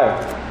burning fire.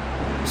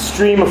 A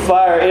stream of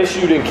fire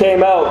issued and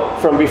came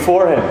out from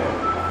before him.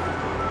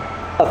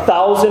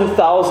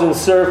 1,000,000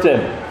 served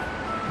him,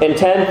 and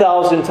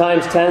 10,000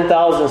 times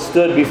 10,000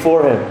 stood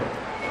before him.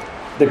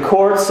 The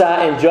court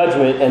sat in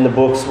judgment, and the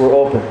books were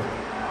opened.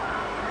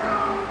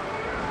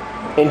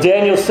 In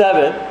Daniel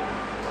 7,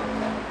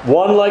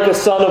 one like a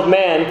son of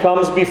man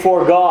comes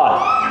before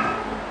God,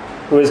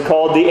 who is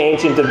called the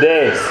Ancient of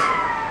Days.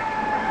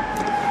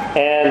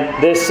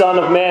 And this Son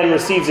of Man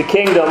receives a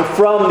kingdom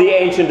from the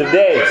Ancient of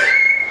Days.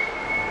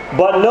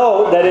 But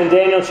note that in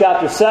Daniel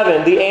chapter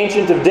 7, the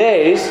Ancient of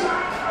Days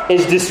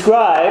is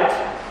described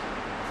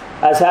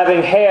as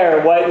having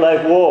hair white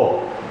like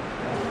wool,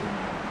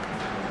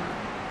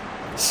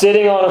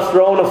 sitting on a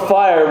throne of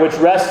fire which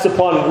rests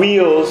upon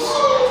wheels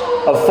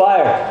of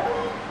fire.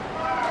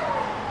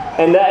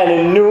 And that an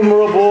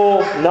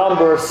innumerable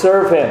number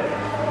serve him.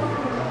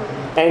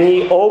 And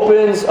he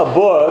opens a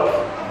book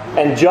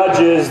and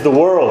judges the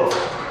world.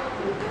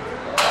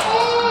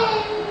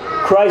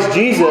 Christ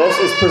Jesus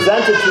is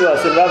presented to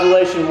us in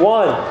Revelation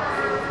 1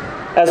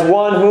 as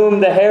one whom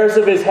the hairs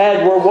of his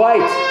head were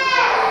white,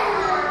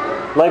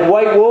 like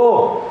white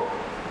wool,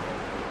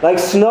 like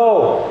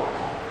snow.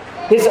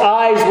 His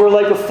eyes were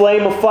like a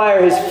flame of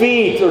fire. His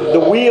feet, or the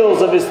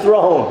wheels of his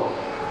throne,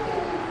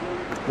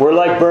 were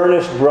like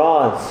burnished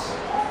bronze.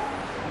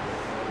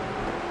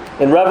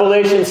 In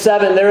Revelation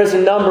 7, there is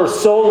a number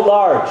so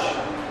large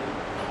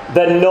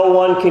that no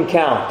one can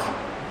count,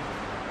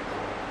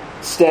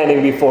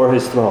 standing before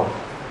his throne.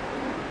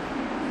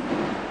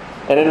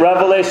 And in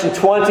Revelation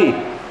 20,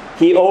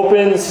 he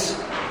opens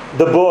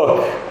the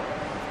book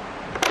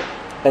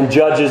and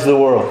judges the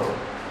world,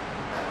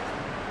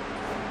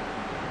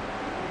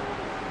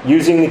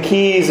 using the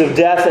keys of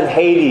death and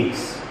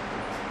Hades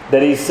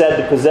that he's said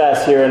to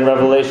possess here in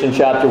Revelation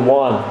chapter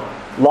 1.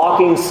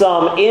 Locking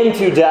some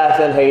into death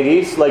and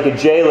Hades, like a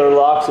jailer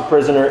locks a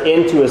prisoner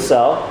into a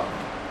cell,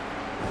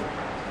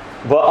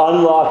 but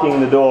unlocking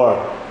the door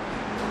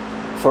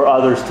for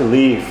others to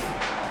leave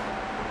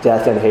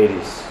death and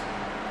Hades.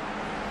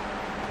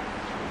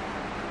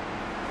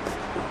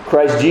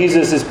 Christ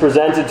Jesus is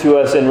presented to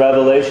us in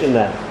Revelation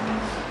then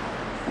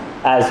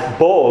as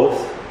both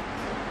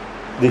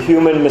the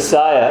human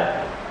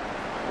Messiah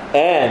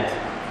and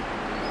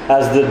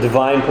as the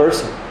divine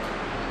person,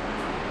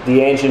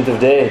 the Ancient of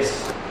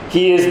Days.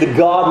 He is the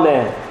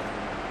God-man,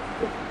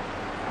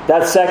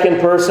 that second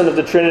person of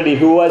the Trinity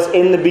who was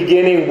in the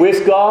beginning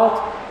with God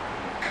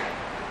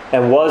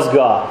and was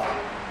God,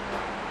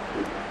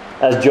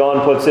 as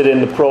John puts it in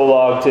the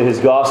prologue to his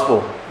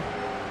Gospel,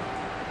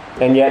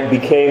 and yet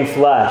became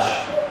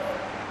flesh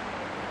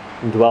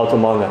and dwelt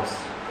among us.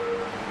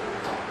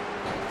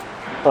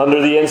 Under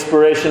the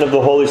inspiration of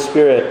the Holy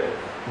Spirit,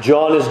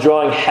 John is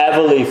drawing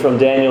heavily from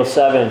Daniel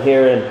 7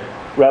 here in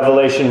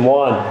Revelation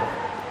 1.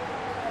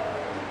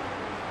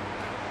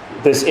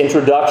 This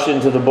introduction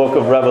to the book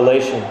of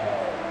Revelation,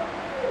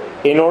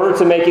 in order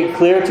to make it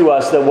clear to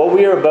us that what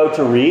we are about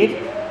to read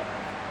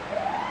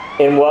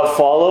in what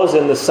follows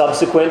in the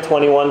subsequent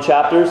 21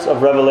 chapters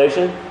of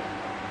Revelation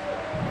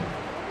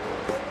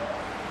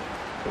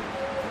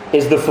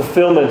is the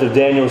fulfillment of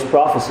Daniel's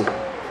prophecy.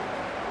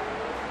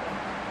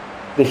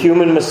 The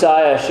human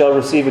Messiah shall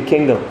receive a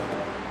kingdom,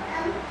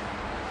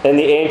 and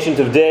the Ancient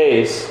of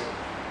Days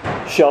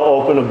shall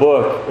open a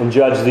book and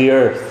judge the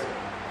earth.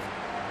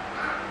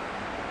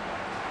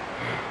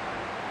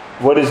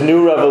 What is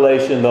new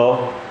revelation,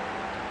 though,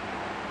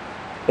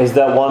 is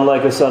that one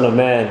like a Son of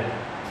Man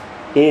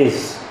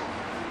is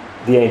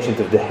the Ancient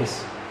of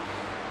Days.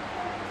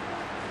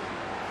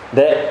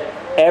 That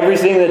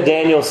everything that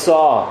Daniel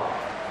saw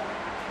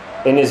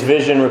in his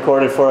vision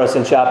recorded for us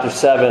in chapter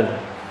 7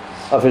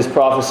 of his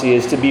prophecy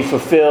is to be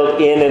fulfilled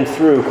in and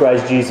through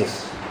Christ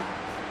Jesus.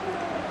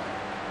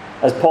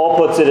 As Paul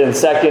puts it in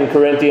 2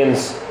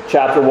 Corinthians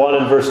chapter 1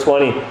 and verse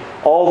 20,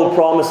 all the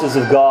promises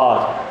of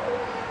God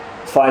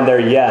find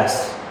their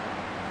yes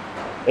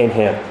in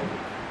him.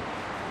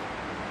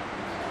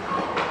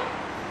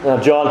 Now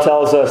John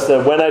tells us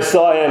that when I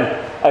saw him,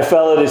 I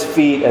fell at his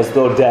feet as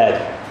though dead.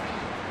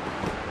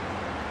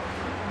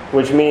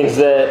 which means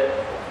that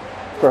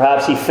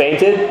perhaps he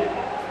fainted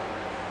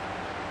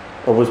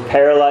or was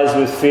paralyzed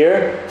with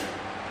fear,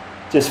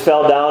 just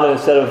fell down and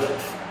instead of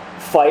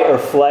fight or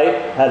flight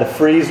had a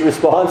freeze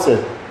response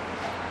and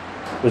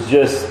was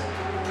just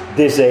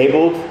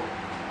disabled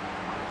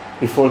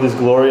before this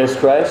glorious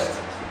Christ.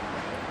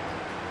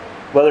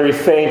 Whether he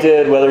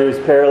fainted, whether he was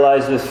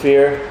paralyzed with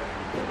fear,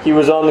 he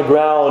was on the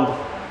ground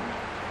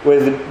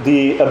with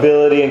the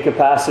ability and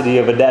capacity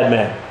of a dead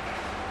man.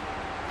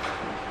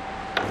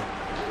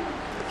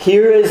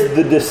 Here is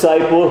the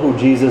disciple who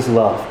Jesus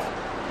loved.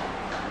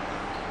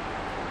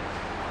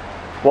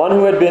 One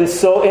who had been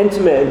so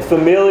intimate and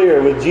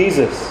familiar with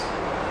Jesus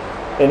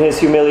in his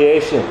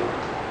humiliation,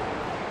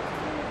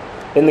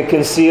 in the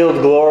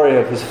concealed glory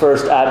of his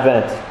first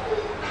advent.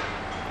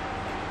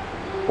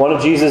 One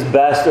of Jesus'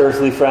 best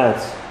earthly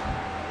friends.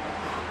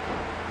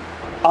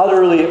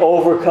 Utterly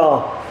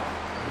overcome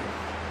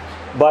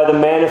by the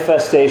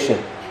manifestation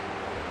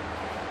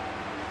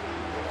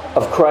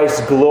of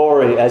Christ's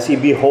glory as he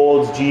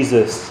beholds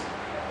Jesus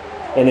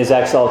in his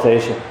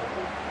exaltation.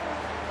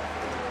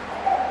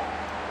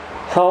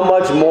 How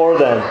much more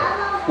then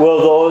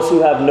will those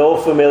who have no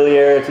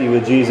familiarity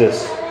with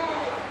Jesus,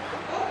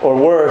 or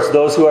worse,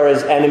 those who are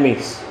his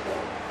enemies,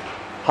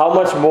 how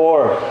much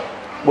more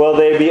will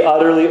they be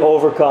utterly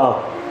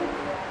overcome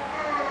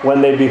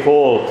when they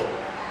behold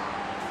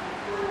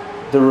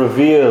the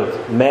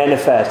revealed,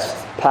 manifest,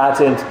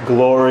 patent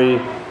glory,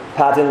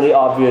 patently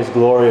obvious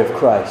glory of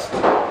Christ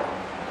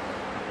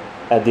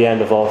at the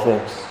end of all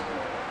things?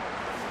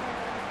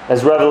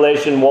 As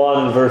Revelation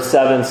 1 verse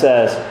 7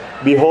 says,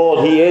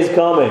 "Behold, he is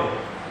coming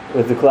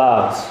with the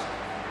clouds,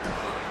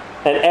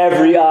 and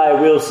every eye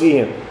will see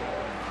him,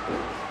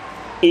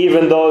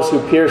 even those who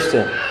pierced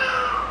him,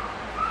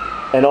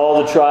 and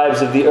all the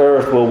tribes of the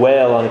earth will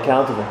wail on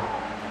account of him."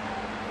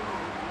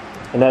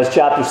 And as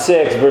chapter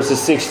 6, verses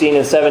 16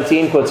 and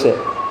 17 puts it,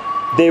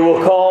 "They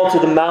will call to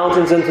the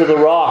mountains and to the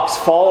rocks,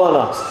 'Fall on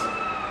us,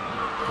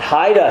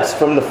 hide us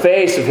from the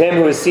face of him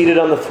who is seated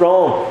on the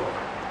throne,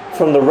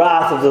 from the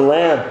wrath of the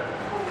Lamb.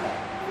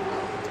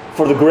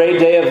 For the great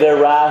day of their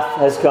wrath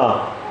has come,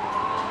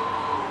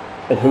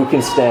 and who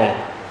can stand?'"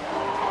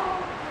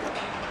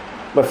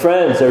 My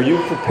friends, are you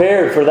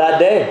prepared for that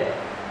day?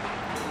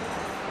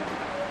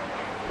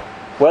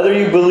 Whether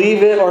you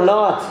believe it or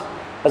not,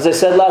 as I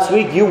said last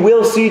week, you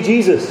will see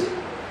Jesus.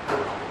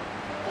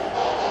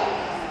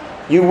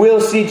 You will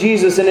see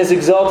Jesus in his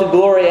exalted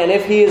glory, and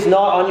if he is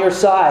not on your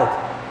side,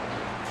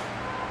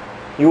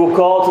 you will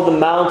call to the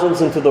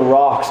mountains and to the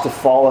rocks to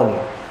fall on you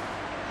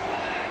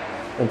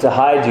and to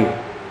hide you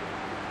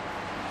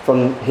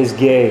from his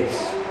gaze,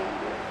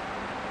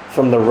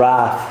 from the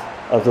wrath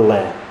of the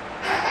Lamb.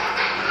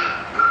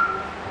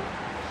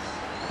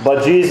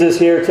 But Jesus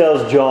here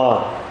tells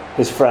John,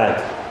 his friend,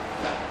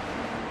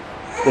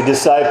 the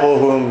disciple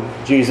whom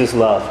Jesus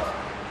loved,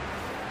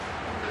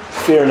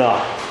 "Fear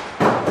not."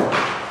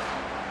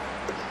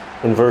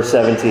 In verse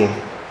 17.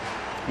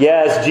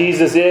 Yes,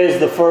 Jesus is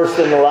the first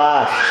and the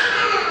last,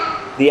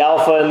 the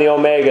Alpha and the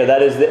Omega,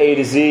 that is the A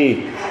to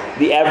Z,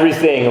 the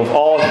everything of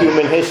all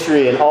human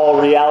history and all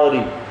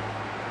reality,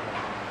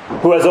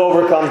 who has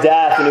overcome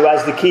death and who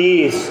has the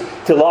keys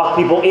to lock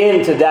people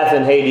into death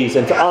and Hades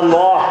and to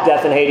unlock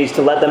death and Hades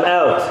to let them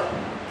out.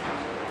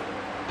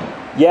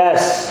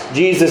 Yes,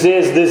 Jesus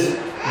is this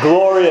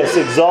glorious,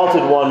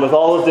 exalted one with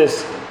all of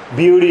this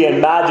beauty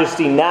and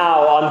majesty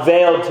now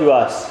unveiled to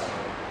us.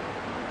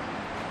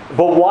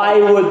 But why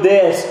would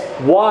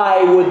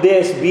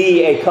this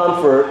be a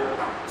comfort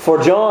for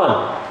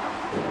John,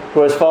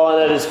 who has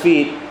fallen at his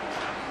feet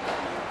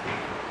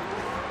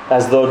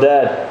as though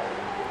dead?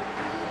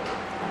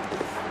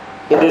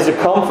 It is a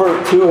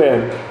comfort to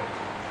him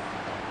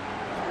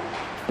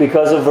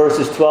because of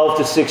verses 12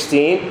 to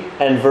 16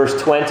 and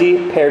verse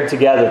 20 paired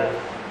together.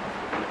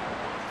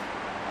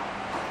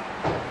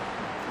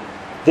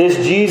 This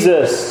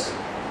Jesus,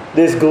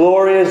 this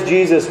glorious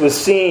Jesus, was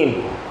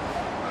seen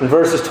in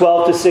verses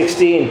 12 to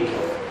 16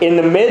 in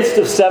the midst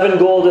of 7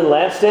 golden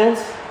lampstands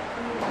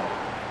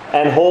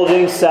and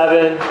holding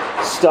 7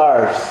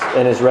 stars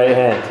in his right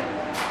hand.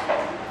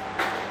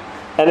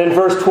 And in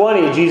verse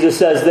 20, Jesus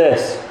says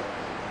this,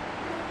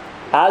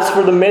 "As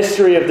for the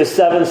mystery of the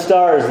 7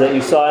 stars that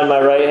you saw in my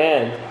right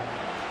hand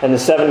and the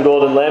 7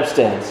 golden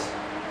lampstands,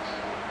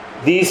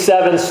 these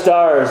 7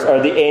 stars are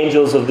the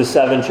angels of the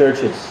 7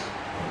 churches,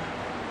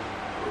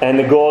 and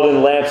the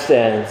golden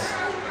lampstands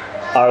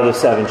are the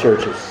 7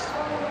 churches."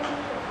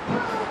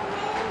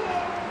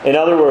 In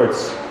other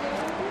words,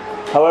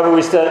 however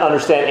we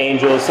understand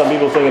angels, some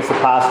people think it's the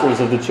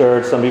pastors of the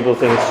church, some people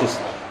think it's just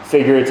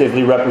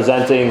figuratively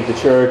representing the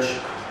church,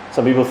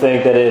 some people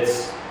think that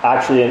it's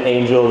actually an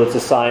angel that's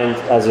assigned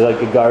as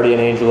like a guardian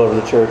angel over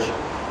the church.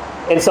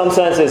 In some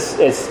sense,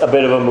 it's a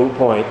bit of a moot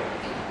point.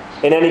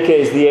 In any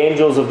case, the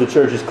angels of the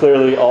churches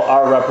clearly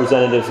are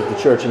representatives of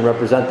the church and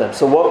represent them.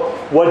 So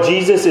what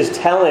Jesus is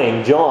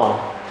telling John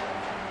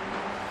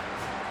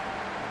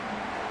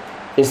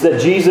is that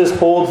Jesus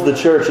holds the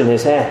church in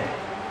his hand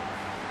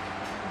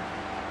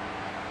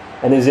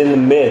and is in the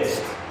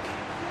midst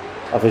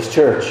of His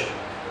church,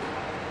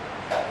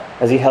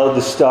 as He held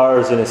the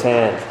stars in His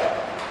hand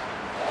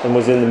and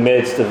was in the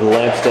midst of the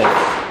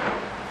lampstands.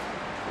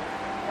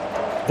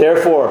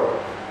 Therefore,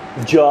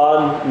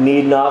 John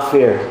need not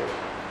fear,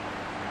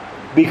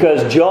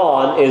 because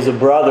John is a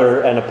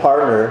brother and a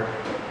partner,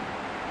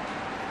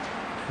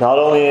 not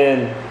only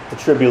in the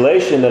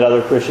tribulation that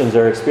other Christians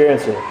are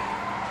experiencing,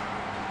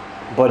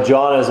 but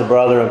John is a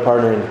brother and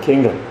partner in the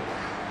kingdom,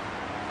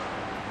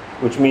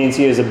 which means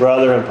he is a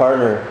brother and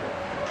partner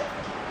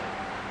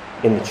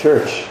in the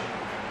church.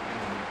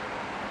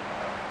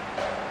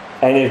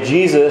 And if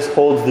Jesus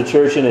holds the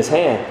church in His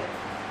hand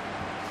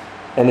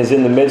and is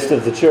in the midst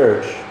of the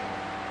church,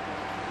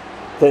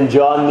 then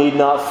John need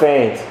not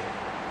faint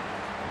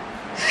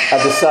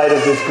at the sight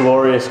of this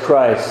glorious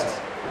Christ.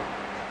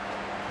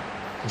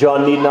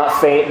 John need not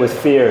faint with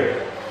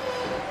fear,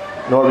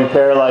 nor be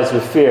paralyzed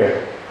with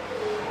fear,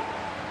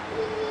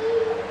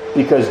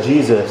 because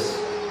Jesus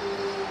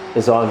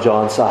is on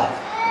John's side.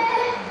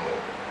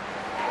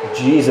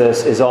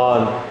 Jesus is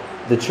on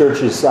the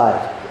church's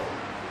side.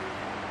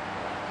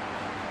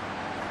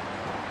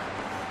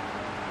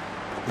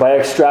 By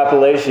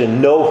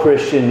extrapolation, no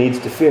Christian needs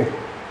to fear,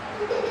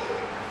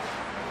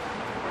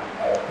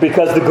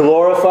 because the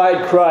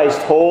glorified Christ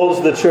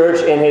holds the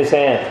church in His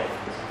hand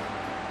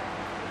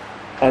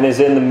and is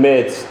in the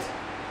midst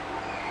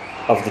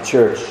of the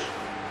church.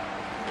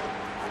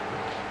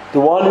 The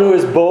one who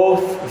is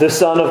both the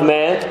Son of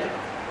Man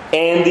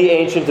and the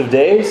Ancient of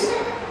Days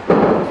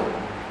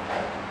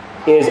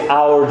is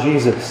our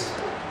Jesus.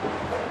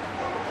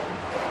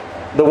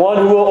 The one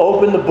who will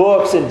open the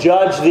books and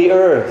judge the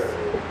earth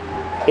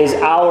is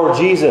our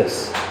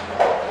Jesus.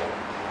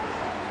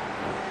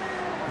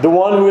 The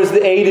one who is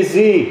the A to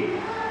Z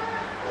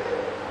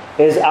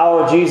is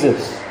our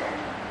Jesus.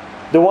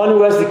 The one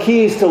who has the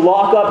keys to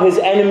lock up His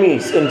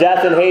enemies in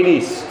death and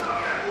Hades,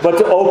 but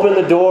to open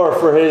the door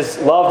for His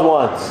loved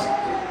ones,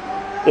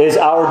 is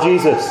our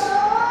Jesus.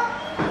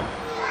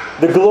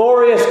 The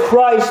glorious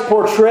Christ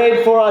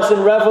portrayed for us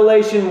in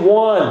Revelation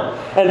 1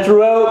 and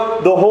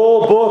throughout the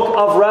whole book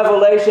of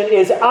Revelation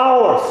is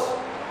ours.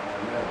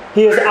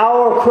 He is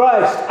our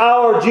Christ,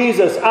 our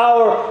Jesus,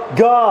 our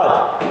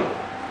God.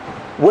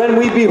 When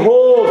we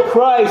behold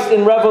Christ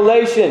in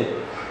Revelation,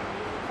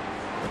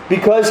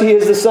 because He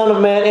is the Son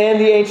of Man and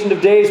the Ancient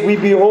of Days, we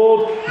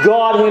behold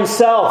God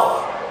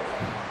Himself,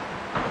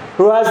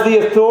 who has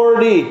the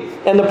authority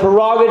and the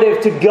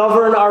prerogative to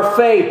govern our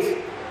fate,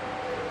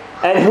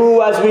 and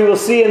who, as we will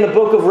see in the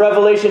book of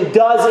Revelation,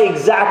 does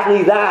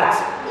exactly that.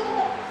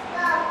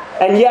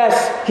 And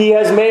yes, He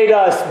has made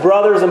us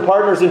brothers and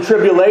partners in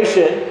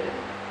tribulation,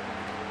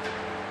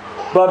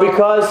 but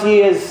because He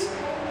has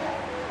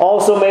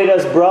also made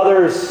us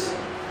brothers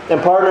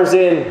and partners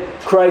in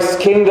Christ's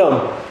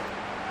kingdom,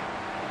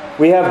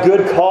 we have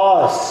good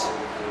cause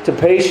to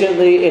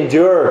patiently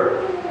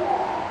endure,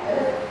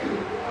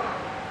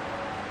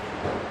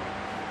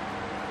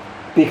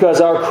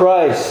 because our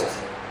Christ,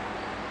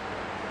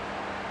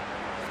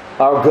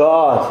 our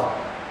God,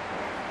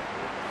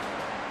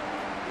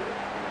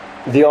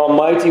 the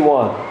Almighty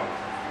One,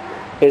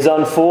 is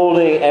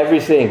unfolding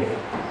everything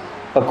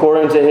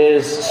according to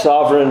His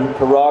sovereign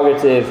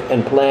prerogative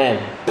and plan.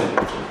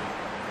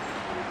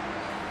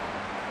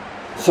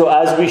 So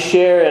as we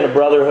share in a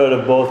brotherhood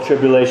of both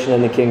tribulation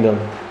and the kingdom,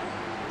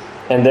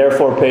 and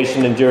therefore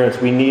patient endurance,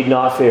 we need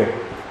not fear.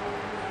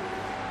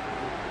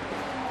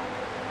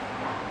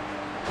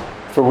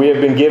 For we have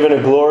been given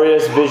a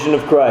glorious vision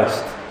of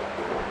Christ,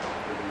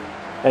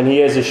 and He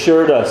has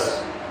assured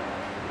us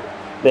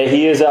that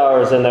He is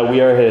ours and that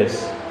we are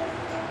His.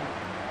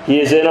 He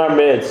is in our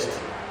midst,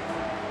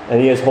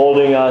 and He is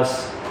holding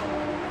us,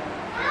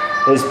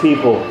 His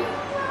people,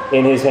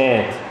 in His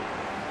hand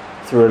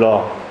through it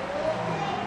all.